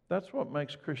 That's what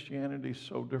makes Christianity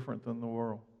so different than the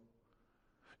world.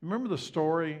 Remember the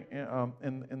story,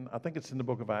 in I think it's in the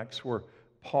book of Acts, where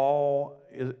Paul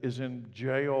is in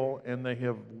jail and they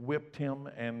have whipped him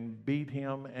and beat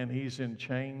him and he's in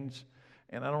chains.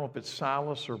 And I don't know if it's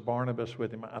Silas or Barnabas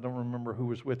with him. I don't remember who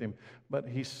was with him. But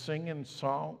he's singing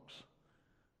songs.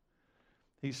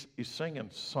 He's singing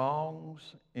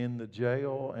songs in the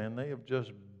jail, and they have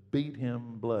just beat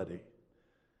him bloody.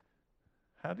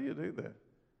 How do you do that?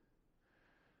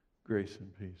 Grace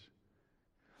and peace.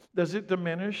 Does it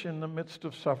diminish in the midst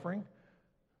of suffering?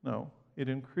 No, it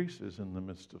increases in the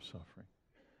midst of suffering.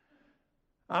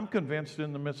 I'm convinced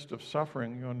in the midst of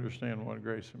suffering, you understand what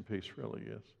grace and peace really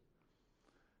is.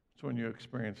 It's when you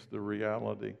experience the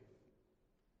reality.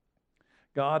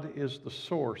 God is the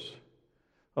source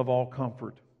of all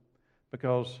comfort,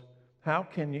 because how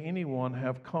can anyone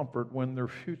have comfort when their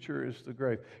future is the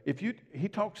grave? He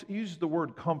uses the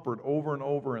word comfort over and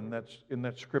over in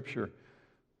that scripture.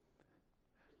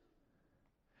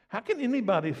 How can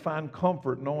anybody find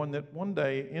comfort knowing that one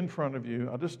day in front of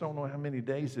you, I just don't know how many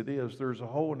days it is, there's a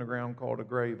hole in the ground called a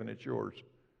grave and it's yours?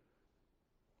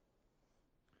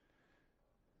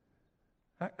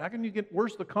 How can you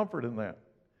where's the comfort in that?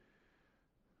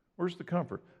 Where's the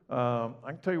comfort? I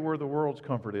can tell you where the world's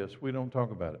comfort is. We don't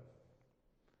talk about it.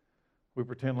 We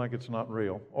pretend like it's not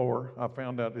real. Or I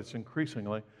found out it's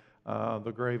increasingly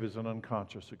the grave is an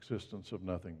unconscious existence of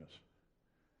nothingness.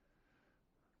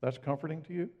 That's comforting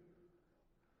to you?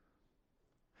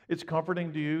 It's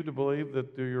comforting to you to believe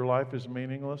that your life is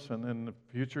meaningless, and in the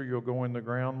future you'll go in the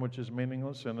ground, which is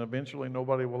meaningless, and eventually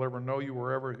nobody will ever know you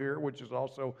were ever here, which is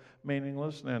also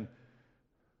meaningless, and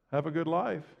have a good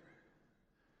life.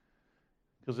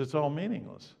 Because it's all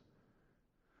meaningless.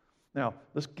 Now,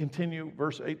 let's continue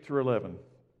verse 8 through 11.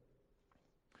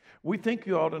 We think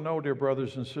you ought to know, dear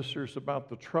brothers and sisters, about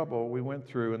the trouble we went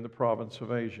through in the province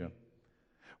of Asia.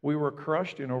 We were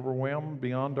crushed and overwhelmed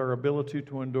beyond our ability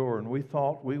to endure, and we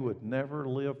thought we would never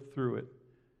live through it.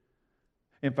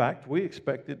 In fact, we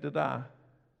expected to die.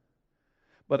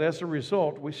 But as a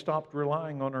result, we stopped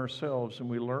relying on ourselves and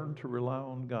we learned to rely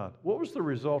on God. What was the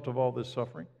result of all this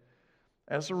suffering?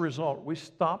 As a result, we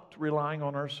stopped relying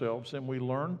on ourselves and we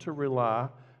learned to rely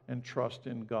and trust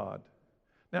in God.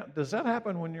 Now, does that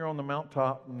happen when you're on the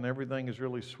mountaintop and everything is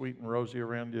really sweet and rosy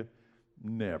around you?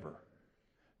 Never.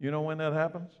 You know when that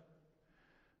happens?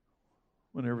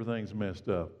 When everything's messed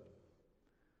up.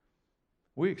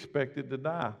 We expected to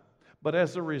die. But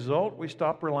as a result, we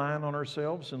stop relying on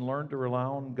ourselves and learn to rely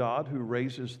on God who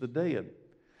raises the dead.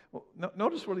 Well,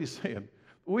 notice what he's saying.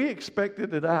 We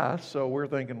expected to die, so we're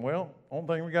thinking, well, the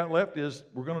only thing we got left is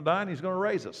we're going to die and he's going to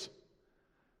raise us.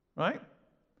 Right?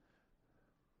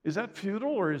 Is that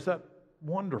futile or is that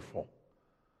wonderful?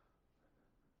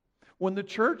 When the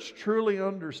church truly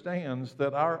understands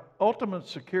that our ultimate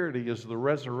security is the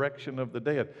resurrection of the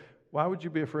dead, why would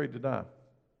you be afraid to die?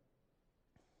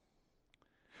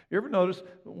 You ever notice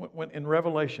when in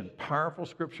Revelation, powerful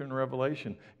scripture in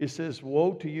Revelation, it says,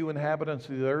 "Woe to you, inhabitants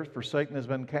of the earth, for Satan has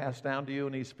been cast down to you,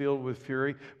 and he's filled with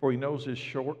fury, for he knows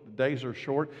the days are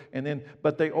short." And then,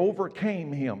 but they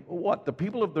overcame him. What? The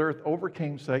people of the earth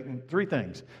overcame Satan. 3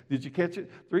 things. Did you catch it?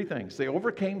 3 things. They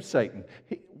overcame Satan.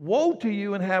 Woe to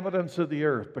you, inhabitants of the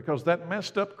earth, because that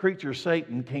messed up creature,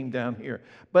 Satan, came down here.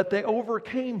 But they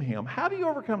overcame him. How do you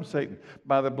overcome Satan?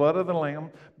 By the blood of the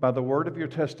Lamb, by the word of your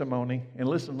testimony. And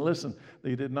listen,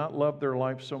 they did not love their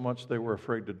life so much they were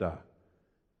afraid to die.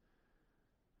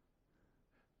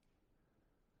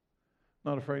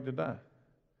 Not afraid to die.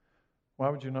 Why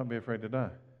would you not be afraid to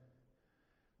die?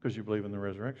 Because you believe in the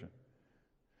resurrection.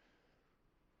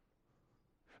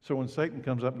 So when Satan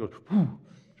comes up and goes, whoo,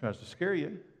 tries to scare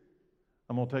you,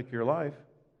 I'm going to take your life.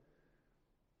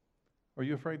 Are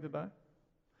you afraid to die?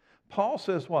 Paul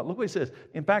says what? Look what he says.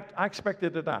 In fact, I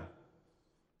expected to die.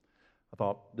 I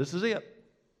thought, this is it.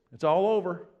 It's all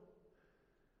over.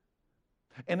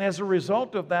 And as a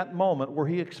result of that moment where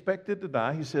he expected to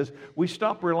die, he says, we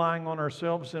stop relying on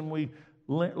ourselves and we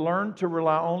learn to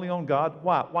rely only on God.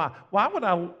 Why? Why would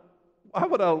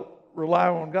I rely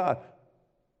on God?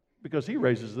 Because he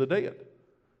raises the dead.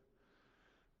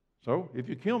 So if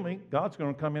you kill me, God's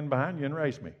going to come in behind you and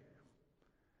raise me.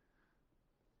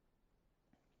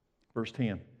 Verse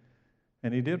 10,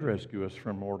 and he did rescue us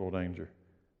from mortal danger.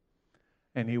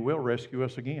 And he will rescue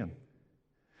us again.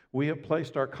 We have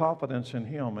placed our confidence in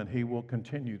him, and he will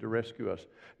continue to rescue us.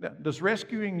 Now, does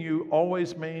rescuing you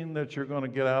always mean that you're going to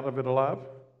get out of it alive?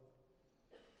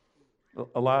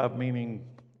 Alive meaning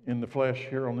in the flesh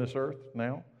here on this earth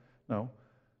now? No.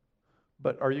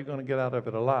 But are you going to get out of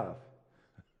it alive?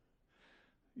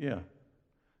 Yeah,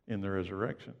 in the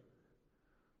resurrection.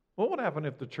 What would happen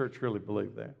if the church really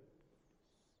believed that?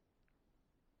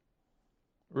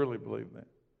 Really believed that?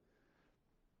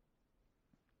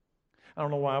 I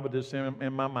don't know why, but this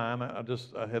in my mind,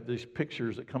 I had these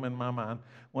pictures that come in my mind.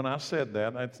 When I said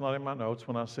that, it's not in my notes,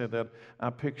 when I said that, I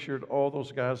pictured all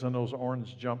those guys in those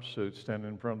orange jumpsuits standing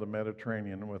in front of the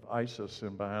Mediterranean with ISIS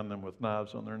and behind them with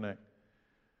knives on their neck.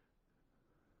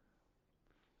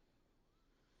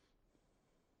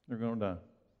 They're going to die.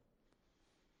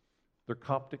 They're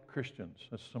Coptic Christians.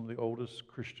 That's some of the oldest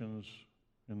Christians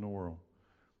in the world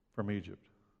from Egypt.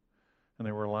 And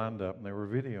they were lined up and they were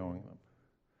videoing them.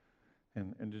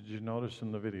 And did you notice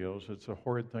in the videos, it's a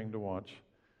horrid thing to watch,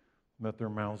 that their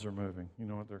mouths are moving. You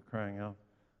know what they're crying out?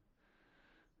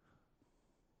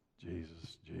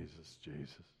 Jesus, Jesus,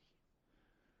 Jesus.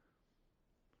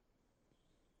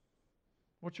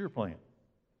 What's your plan?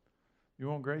 You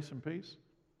want grace and peace?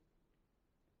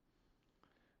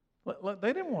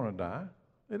 They didn't want to die.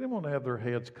 They didn't want to have their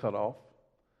heads cut off.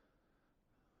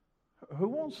 Who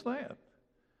wants that?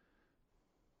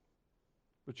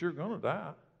 But you're going to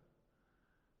die.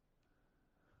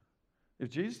 If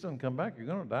Jesus doesn't come back, you're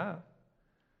going to die.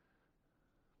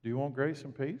 Do you want grace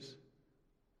and peace?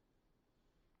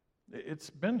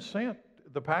 It's been sent.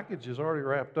 The package is already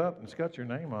wrapped up and it's got your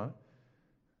name on it.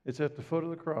 It's at the foot of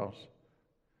the cross.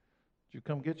 Did you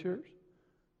come get yours?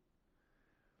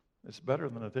 It's better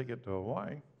than a ticket to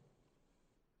Hawaii.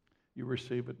 You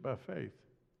receive it by faith.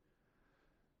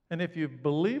 And if you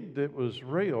believed it was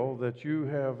real, that you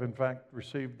have in fact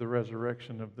received the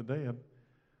resurrection of the dead,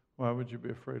 why would you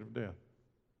be afraid of death?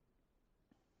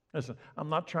 Listen, I'm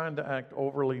not trying to act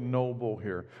overly noble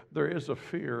here. There is a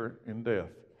fear in death.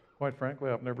 Quite frankly,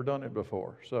 I've never done it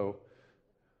before. So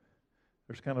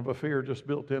there's kind of a fear just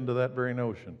built into that very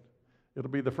notion.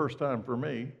 It'll be the first time for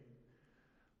me.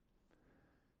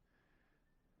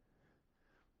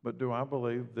 But do I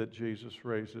believe that Jesus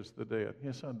raises the dead?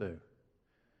 Yes, I do.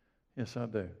 Yes, I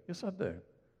do. Yes, I do.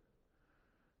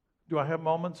 Do I have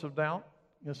moments of doubt?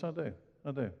 Yes, I do.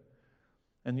 I do.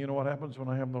 And you know what happens when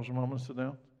I have those moments of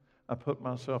doubt? I put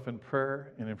myself in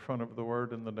prayer and in front of the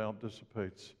Word, and the doubt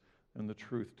dissipates, and the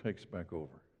truth takes back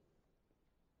over.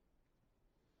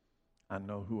 I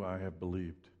know who I have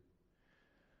believed.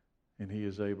 and He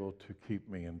is able to keep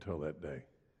me until that day.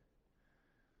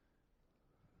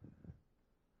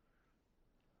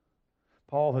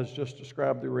 Paul has just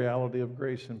described the reality of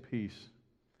grace and peace.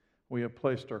 We have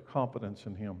placed our confidence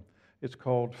in Him. It's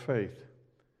called faith.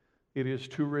 It is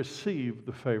to receive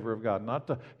the favor of God, not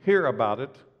to hear about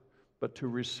it, but to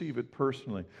receive it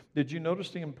personally. Did you notice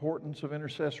the importance of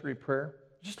intercessory prayer?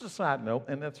 Just a side note,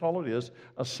 and that's all it is,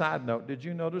 a side note. Did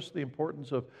you notice the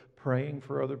importance of praying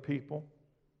for other people?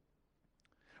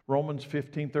 Romans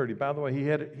 15:30. By the way, he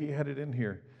had it in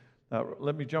here.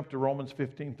 Let me jump to Romans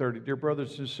 15:30. Dear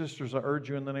brothers and sisters, I urge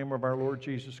you in the name of our Lord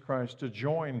Jesus Christ to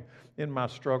join in my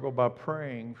struggle by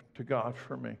praying to God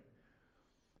for me.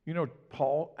 You know,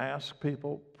 Paul asked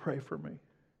people, pray for me.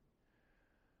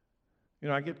 You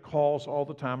know, I get calls all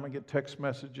the time. I get text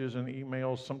messages and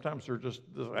emails. Sometimes they're just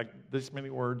like this many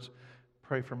words.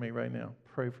 Pray for me right now.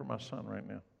 Pray for my son right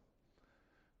now.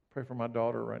 Pray for my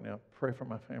daughter right now. Pray for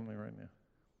my family right now.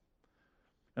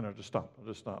 And I'll just stop.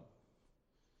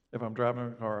 If I'm driving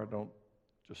a car, I don't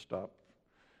just stop.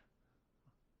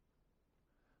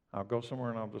 I'll go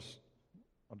somewhere and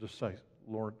I'll just say,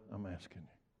 Lord, I'm asking you.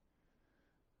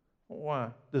 Why?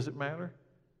 Does it matter?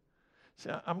 See,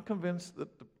 I'm convinced that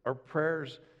our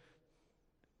prayers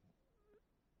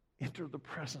enter the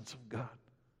presence of God.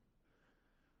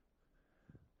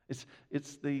 It's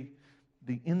the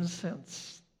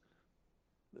incense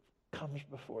that comes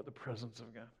before the presence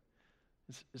of God.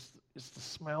 It's the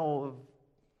smell of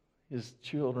His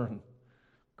children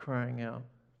crying out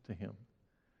to Him.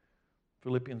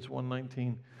 Philippians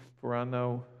 1:19, for I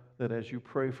know that as you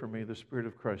pray for me, the Spirit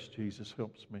of Christ Jesus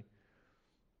helps me.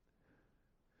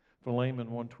 Philemon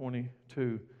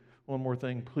 1:22, one more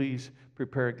thing, please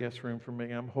prepare a guest room for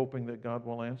me. I'm hoping that God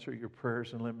will answer your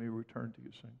prayers and let me return to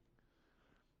you soon.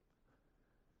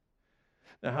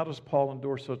 Now, how does Paul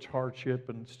endure such hardship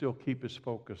and still keep his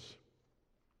focus?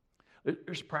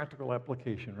 There's practical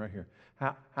application right here.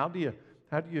 How do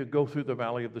you go through the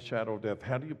valley of the shadow of death?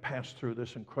 How do you pass through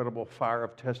this incredible fire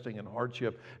of testing and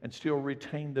hardship and still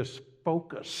retain this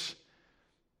focus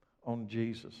on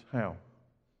Jesus? How?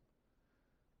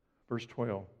 Verse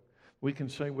 12, we can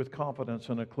say with confidence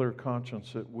and a clear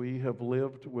conscience that we have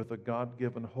lived with a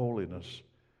God-given holiness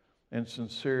and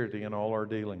sincerity in all our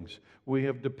dealings. We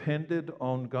have depended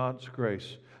on God's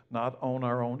grace, not on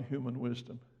our own human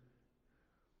wisdom.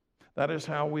 That is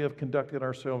how we have conducted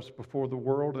ourselves before the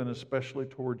world and especially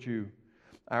towards you.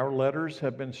 Our letters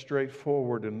have been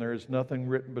straightforward and there is nothing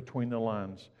written between the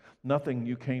lines, nothing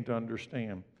you can't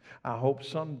understand. I hope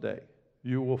someday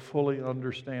you will fully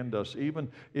understand us,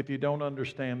 even if you don't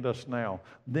understand us now.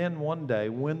 Then one day,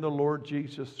 when the Lord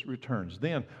Jesus returns,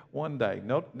 then one day,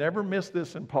 never miss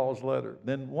this in Paul's letter,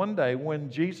 then one day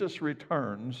when Jesus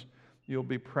returns, you'll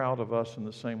be proud of us in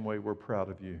the same way we're proud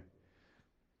of you.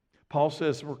 Paul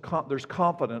says there's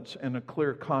confidence and a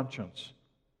clear conscience.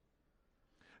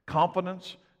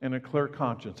 Confidence and a clear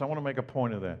conscience. I want to make a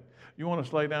point of that. You want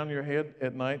to lay down your head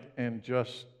at night and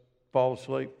just fall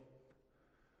asleep?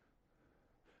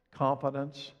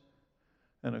 Confidence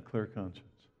and a clear conscience.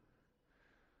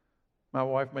 My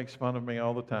wife makes fun of me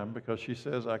all the time because she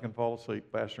says I can fall asleep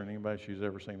faster than anybody she's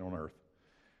ever seen on earth.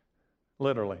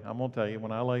 Literally, I'm going to tell you,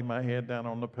 when I lay my head down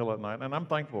on the pillow at night, and I'm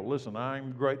thankful, listen,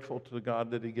 I'm grateful to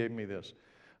God that He gave me this.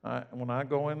 When I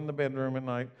go in the bedroom at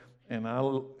night and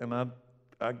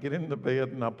I get in the bed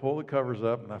and I pull the covers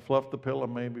up and I fluff the pillow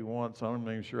maybe once, I'm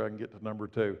not even sure I can get to number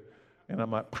 2. And I'm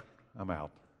like, I'm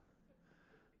out.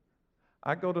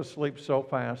 I go to sleep so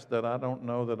fast that I don't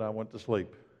know that I went to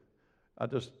sleep.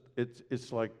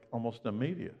 It's like almost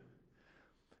immediate.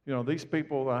 You know, these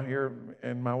people I hear,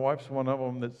 and my wife's one of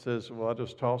them that says, well, I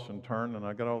just toss and turn, and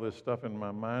I got all this stuff in my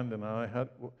mind, and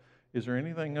is there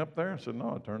anything up there? I said,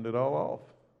 no, I turned it all off.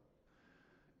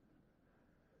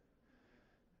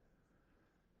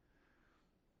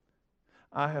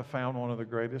 I have found one of the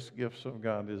greatest gifts of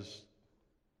God is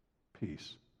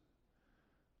peace.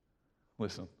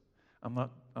 Listen, I'm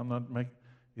not making,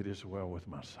 it is well with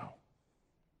my soul.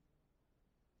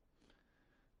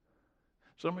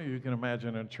 Some of you can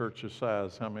imagine in a church this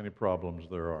size how many problems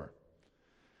there are.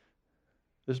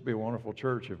 This would be a wonderful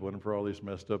church if it wasn't for all these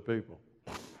messed up people.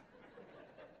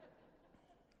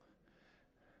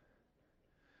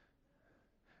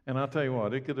 And I'll tell you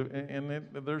what,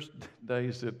 there's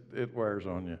days that it wears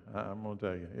on you. I'm going to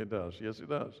tell you, it does. Yes, it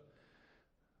does.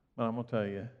 But I'm going to tell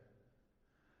you,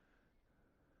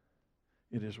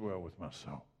 it is well with my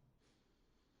soul.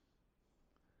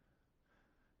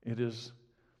 It is,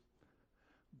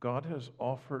 God has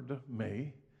offered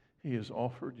me, He has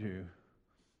offered you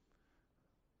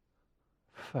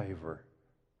favor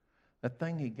That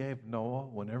thing He gave Noah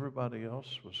when everybody else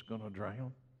was going to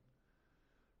drown,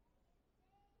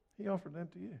 He offered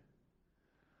that to you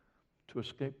to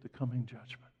escape the coming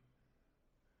judgment.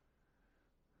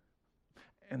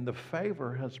 And the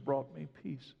favor has brought me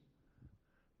peace.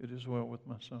 It is well with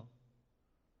my soul.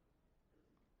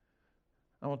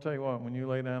 I will tell you what, when you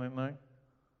lay down at night,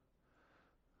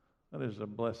 that is a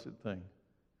blessed thing.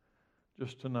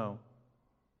 Just to know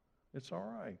it's all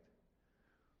right.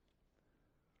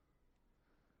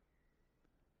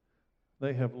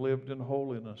 They have lived in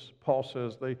holiness. Paul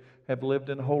says they have lived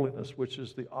in holiness, which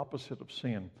is the opposite of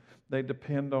sin. They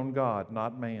depend on God,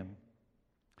 not man.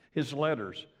 His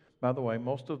letters, by the way,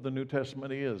 most of the New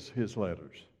Testament is His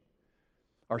letters,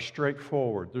 are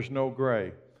straightforward. There's no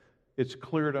gray. It's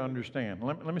clear to understand.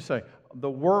 Let me say, the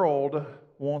world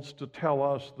wants to tell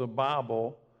us the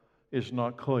Bible is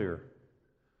not clear.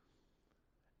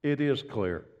 It is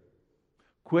clear.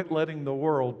 Quit letting the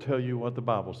world tell you what the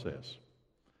Bible says.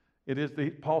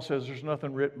 Paul says there's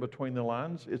nothing written between the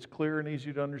lines. It's clear and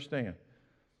easy to understand.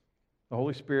 The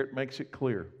Holy Spirit makes it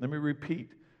clear. Let me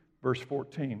repeat verse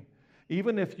 14.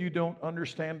 Even if you don't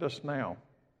understand us now,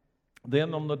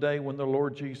 then on the day when the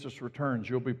Lord Jesus returns,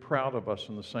 you'll be proud of us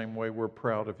in the same way we're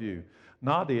proud of you.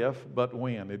 Not if, but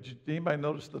when. Did anybody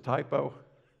notice the typo?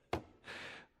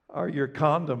 Are your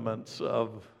condiments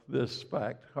of this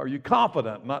fact? Are you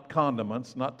confident, not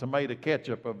condiments, not tomato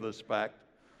ketchup of this fact?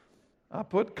 I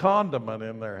put condiment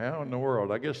in there. How in the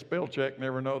world? I guess spell check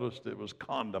never noticed it was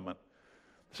condiment.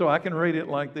 So I can read it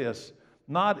like this.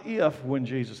 Not if, when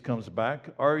Jesus comes back,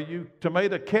 are you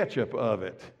tomato ketchup of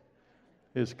it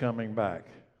is coming back.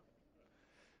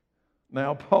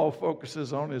 Now Paul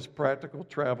focuses on his practical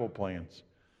travel plans.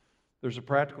 There's a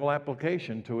practical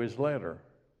application to his letter.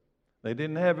 They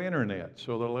didn't have internet,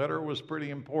 so the letter was pretty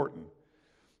important.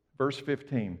 Verse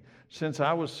 15, since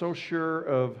I was so sure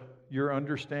of your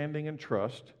understanding and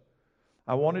trust,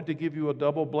 I wanted to give you a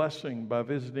double blessing by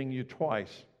visiting you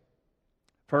twice.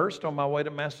 First, on my way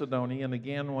to Macedonia, and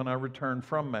again when I returned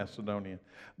from Macedonia.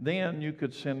 Then you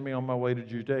could send me on my way to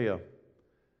Judea.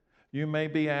 You may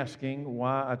be asking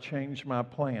why I changed my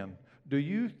plan. Do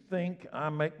you think I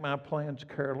make my plans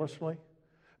carelessly?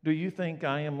 Do you think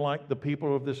I am like the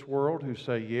people of this world who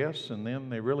say yes and then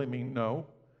they really mean no?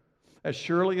 As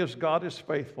surely as God is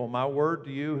faithful, my word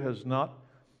to you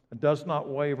does not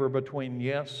waver between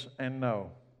yes and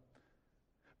no.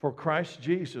 For Christ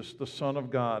Jesus, the Son of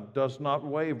God, does not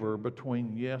waver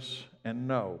between yes and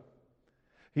no.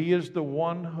 He is the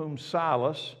one whom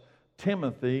Silas,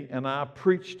 Timothy, and I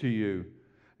preach to you.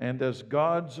 And as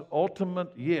God's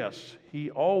ultimate yes, He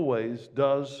always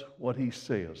does what He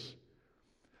says.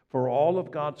 For all of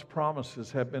God's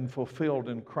promises have been fulfilled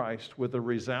in Christ with a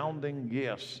resounding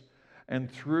yes.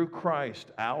 And through Christ,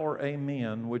 our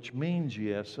amen, which means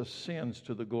yes, ascends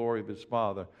to the glory of His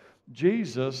Father.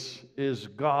 Jesus is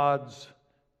God's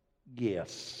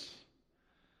yes.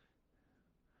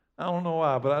 I don't know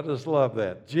why, but I just love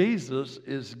that. Jesus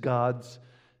is God's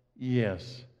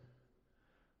yes.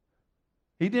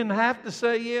 He didn't have to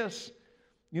say yes.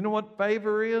 You know what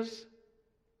favor is?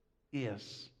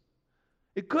 Yes.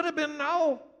 It could have been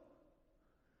no.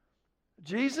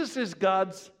 Jesus is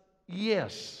God's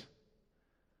yes.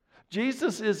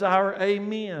 Jesus is our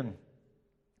amen.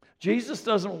 Jesus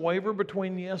doesn't waver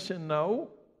between yes and no.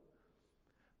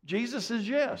 Jesus is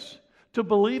yes. To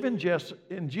believe in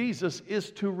Jesus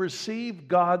is to receive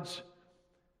God's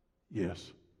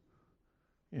yes.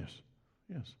 Yes.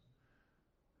 Yes.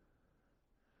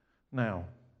 Now,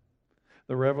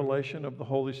 the revelation of the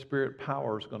Holy Spirit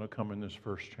power is going to come in this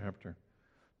first chapter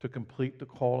to complete the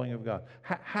calling of God.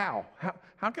 How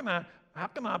can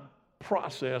I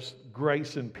process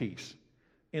grace and peace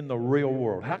in the real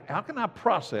world? How can I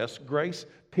process grace,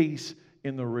 peace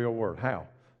in the real world? How?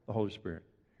 The Holy Spirit.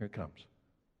 Here it comes.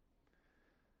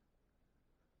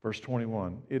 Verse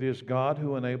 21, it is God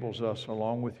who enables us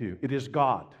along with you. It is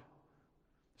God.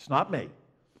 It's not me.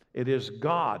 It is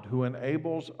God who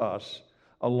enables us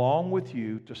along with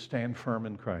you to stand firm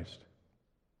in Christ.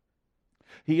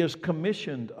 He has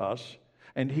commissioned us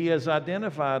and He has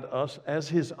identified us as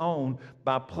His own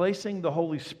by placing the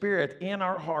Holy Spirit in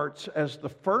our hearts as the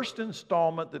first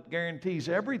installment that guarantees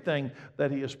everything that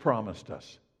He has promised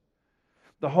us.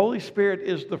 The Holy Spirit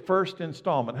is the first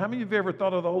installment. How many of you have ever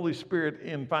thought of the Holy Spirit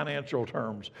in financial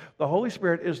terms? The Holy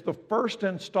Spirit is the first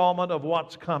installment of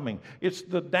what's coming. It's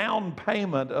the down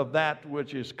payment of that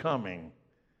which is coming.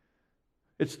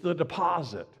 It's the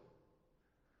deposit.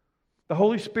 The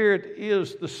Holy Spirit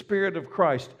is the Spirit of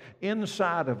Christ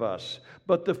inside of us.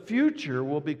 But the future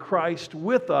will be Christ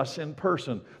with us in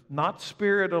person, not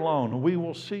Spirit alone. We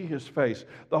will see His face.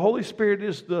 The Holy Spirit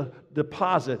is the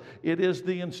deposit. It is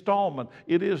the installment.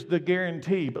 It is the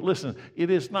guarantee. But listen, it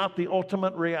is not the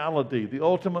ultimate reality. The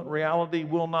ultimate reality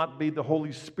will not be the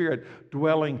Holy Spirit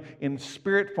dwelling in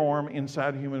spirit form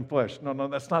inside human flesh. No,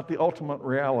 that's not the ultimate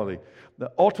reality.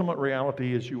 The ultimate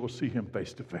reality is you will see Him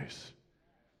face to face.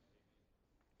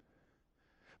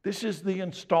 This is the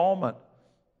installment.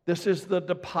 This is the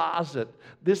deposit.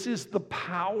 This is the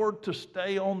power to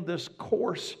stay on this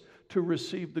course to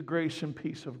receive the grace and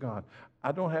peace of God.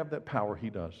 I don't have that power.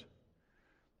 He does.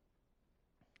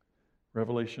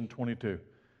 Revelation 22.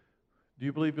 Do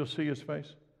you believe you'll see His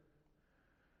face?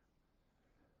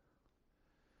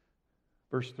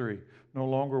 Verse 3. No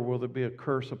longer will there be a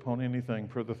curse upon anything,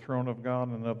 for the throne of God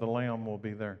and of the Lamb will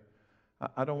be there.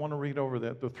 I don't want to read over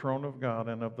that. The throne of God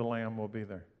and of the Lamb will be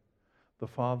there. The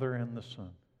Father and the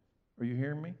Son. Are you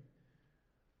hearing me?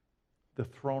 The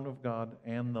throne of God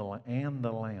and the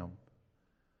Lamb.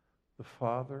 The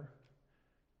Father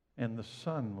and the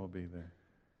Son will be there.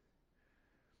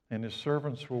 And His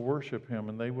servants will worship Him,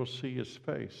 and they will see His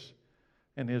face.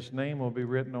 And His name will be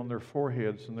written on their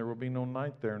foreheads, and there will be no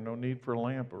night there, no need for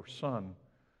lamp or sun.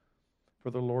 For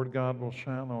the Lord God will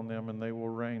shine on them, and they will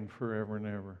reign forever and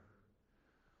ever.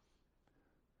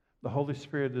 The Holy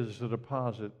Spirit is a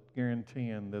deposit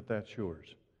guaranteeing that that's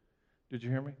yours. Did you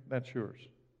hear me? That's yours.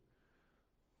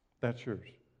 That's yours.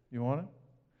 You want it?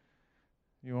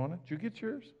 You want it? Did you get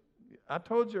yours? I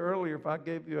told you earlier, if I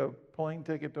gave you a plane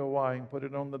ticket to Hawaii and put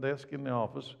it on the desk in the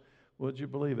office, would you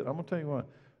believe it? I'm going to tell you what.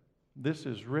 This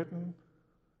is written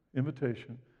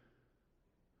invitation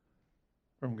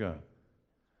from God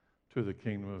to the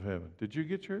kingdom of heaven. Did you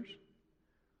get yours? Did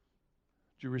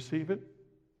you receive it?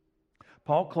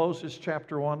 Paul closes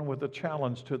chapter 1 with a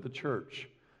challenge to the church.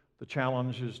 The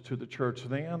challenge is to the church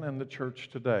then and the church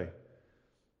today.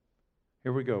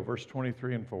 Here we go, verse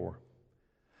 23 and 4.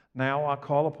 Now I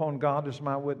call upon God as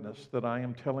my witness that I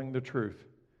am telling the truth.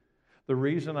 The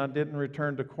reason I didn't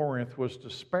return to Corinth was to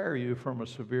spare you from a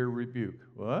severe rebuke.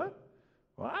 What?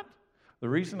 What? The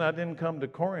reason I didn't come to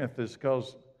Corinth is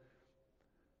because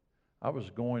I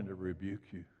was going to rebuke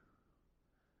you.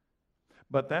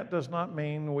 But that does not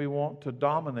mean we want to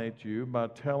dominate you by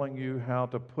telling you how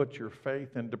to put your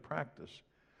faith into practice.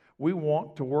 We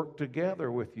want to work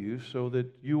together with you so that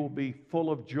you will be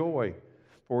full of joy,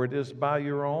 for it is by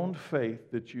your own faith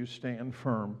that you stand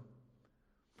firm.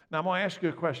 Now, I'm going to ask you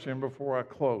a question before I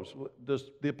close.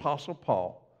 Does the Apostle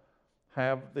Paul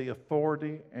have the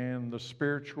authority and the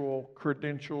spiritual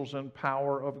credentials and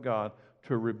power of God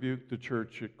to rebuke the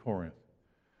church at Corinth?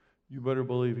 You better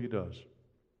believe he does.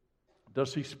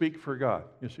 Does he speak for God?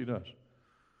 Yes, he does.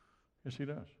 Yes, he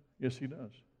does. Yes, he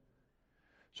does.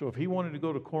 So if he wanted to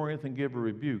go to Corinth and give a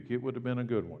rebuke, it would have been a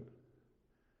good one.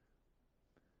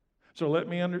 So let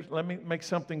me make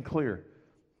something clear.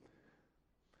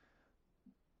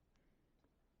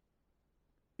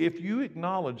 If you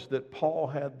acknowledge that Paul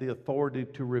had the authority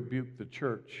to rebuke the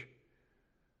church,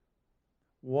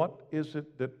 what is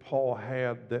it that Paul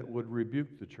had that would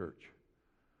rebuke the church?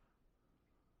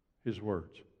 His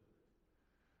words.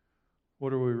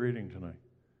 What are we reading tonight?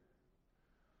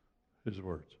 His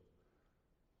words.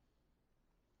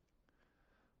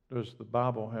 Does the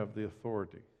Bible have the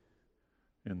authority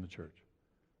in the church?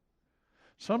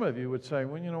 Some of you would say,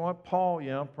 well, you know what, Paul,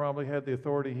 probably had the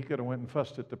authority. He could have went and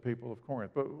fussed at the people of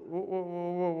Corinth. But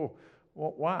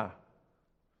why?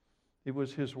 It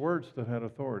was his words that had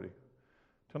authority.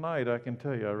 Tonight, I can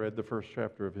tell you, I read the first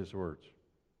chapter of his words.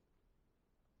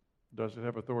 Does it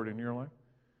have authority in your life?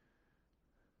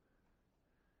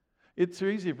 It's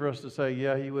easy for us to say,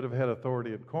 yeah, he would have had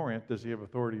authority at Corinth. Does he have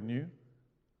authority in you?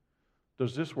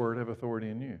 Does this word have authority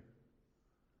in you?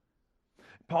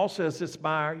 Paul says it's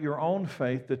by your own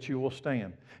faith that you will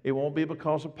stand. It won't be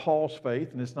because of Paul's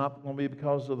faith, and it's not going to be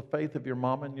because of the faith of your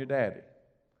mom and your daddy.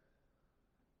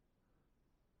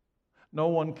 No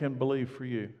one can believe for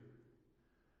you.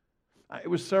 It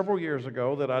was several years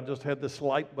ago that I just had this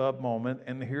light bulb moment,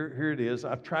 and here it is.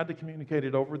 I've tried to communicate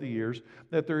it over the years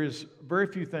that there is very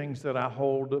few things that I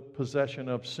hold possession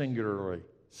of singularly.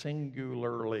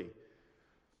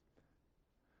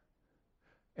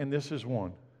 And this is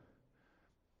one.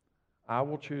 I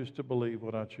will choose to believe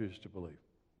what I choose to believe.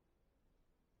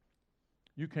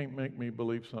 You can't make me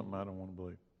believe something I don't want to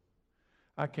believe.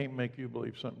 I can't make you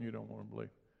believe something you don't want to believe.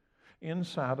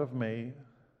 Inside of me,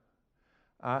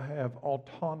 I have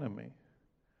autonomy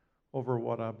over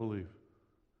what I believe.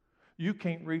 You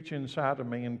can't reach inside of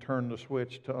me and turn the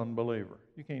switch to unbeliever.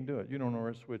 You can't do it. You don't know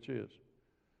where the switch is.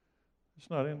 It's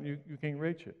not in you. You can't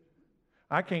reach it.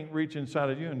 I can't reach inside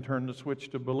of you and turn the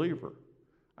switch to believer.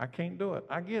 I can't do it.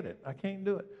 I get it. I can't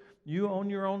do it. You own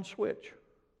your own switch.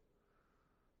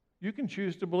 You can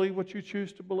choose to believe what you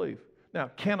choose to believe. Now,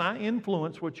 can I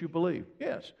influence what you believe?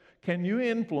 Yes. Can you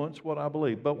influence what I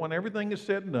believe? But when everything is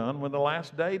said and done, when the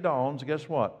last day dawns, guess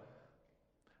what?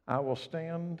 I will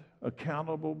stand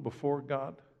accountable before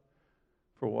God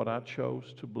for what I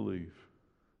chose to believe.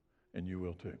 And you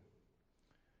will too.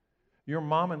 Your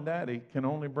mom and daddy can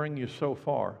only bring you so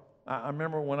far. I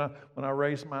remember when I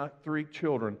raised my 3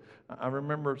 children, I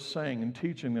remember saying and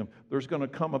teaching them, there's going to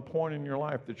come a point in your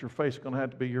life that your faith's going to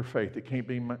have to be your faith. It can't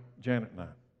be Janet and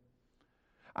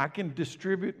I can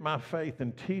distribute my faith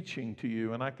in teaching to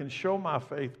you, and I can show my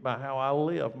faith by how I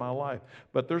live my life.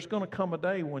 But there's going to come a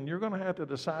day when you're going to have to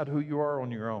decide who you are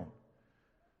on your own.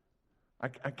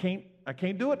 I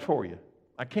can't do it for you.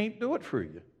 I can't do it for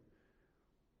you.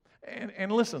 And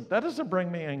listen, that doesn't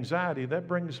bring me anxiety. That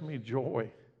brings me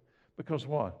joy. Because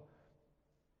what?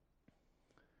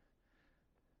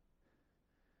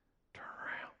 Turn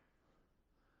around.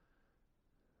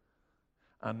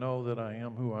 I know that I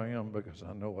am who I am because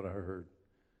I know what I heard.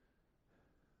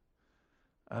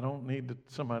 I don't need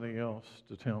somebody else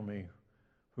to tell me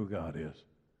who God is.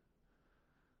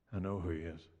 I know who He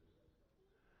is.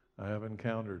 I have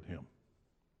encountered Him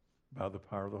by the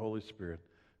power of the Holy Spirit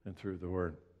and through the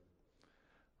Word.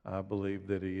 I believe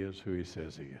that He is who He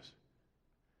says He is.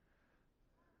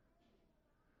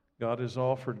 God has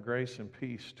offered grace and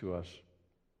peace to us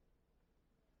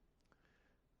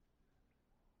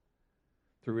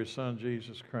through His Son,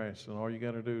 Jesus Christ. And all you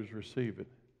got to do is receive it.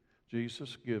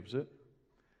 Jesus gives it.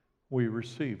 We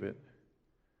receive it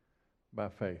by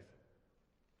faith.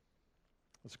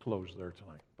 Let's close there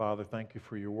tonight. Father, thank you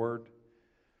for your word.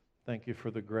 Thank you for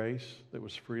the grace that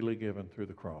was freely given through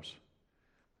the cross.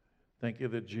 Thank you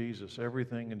that Jesus,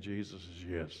 everything in Jesus is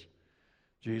yes.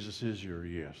 Jesus is your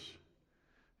yes.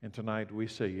 And tonight we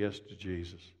say yes to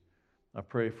Jesus. I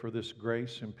pray for this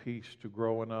grace and peace to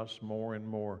grow in us more and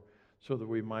more so that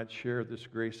we might share this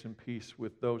grace and peace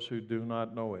with those who do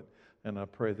not know it. And I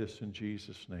pray this in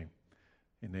Jesus' name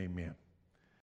and amen.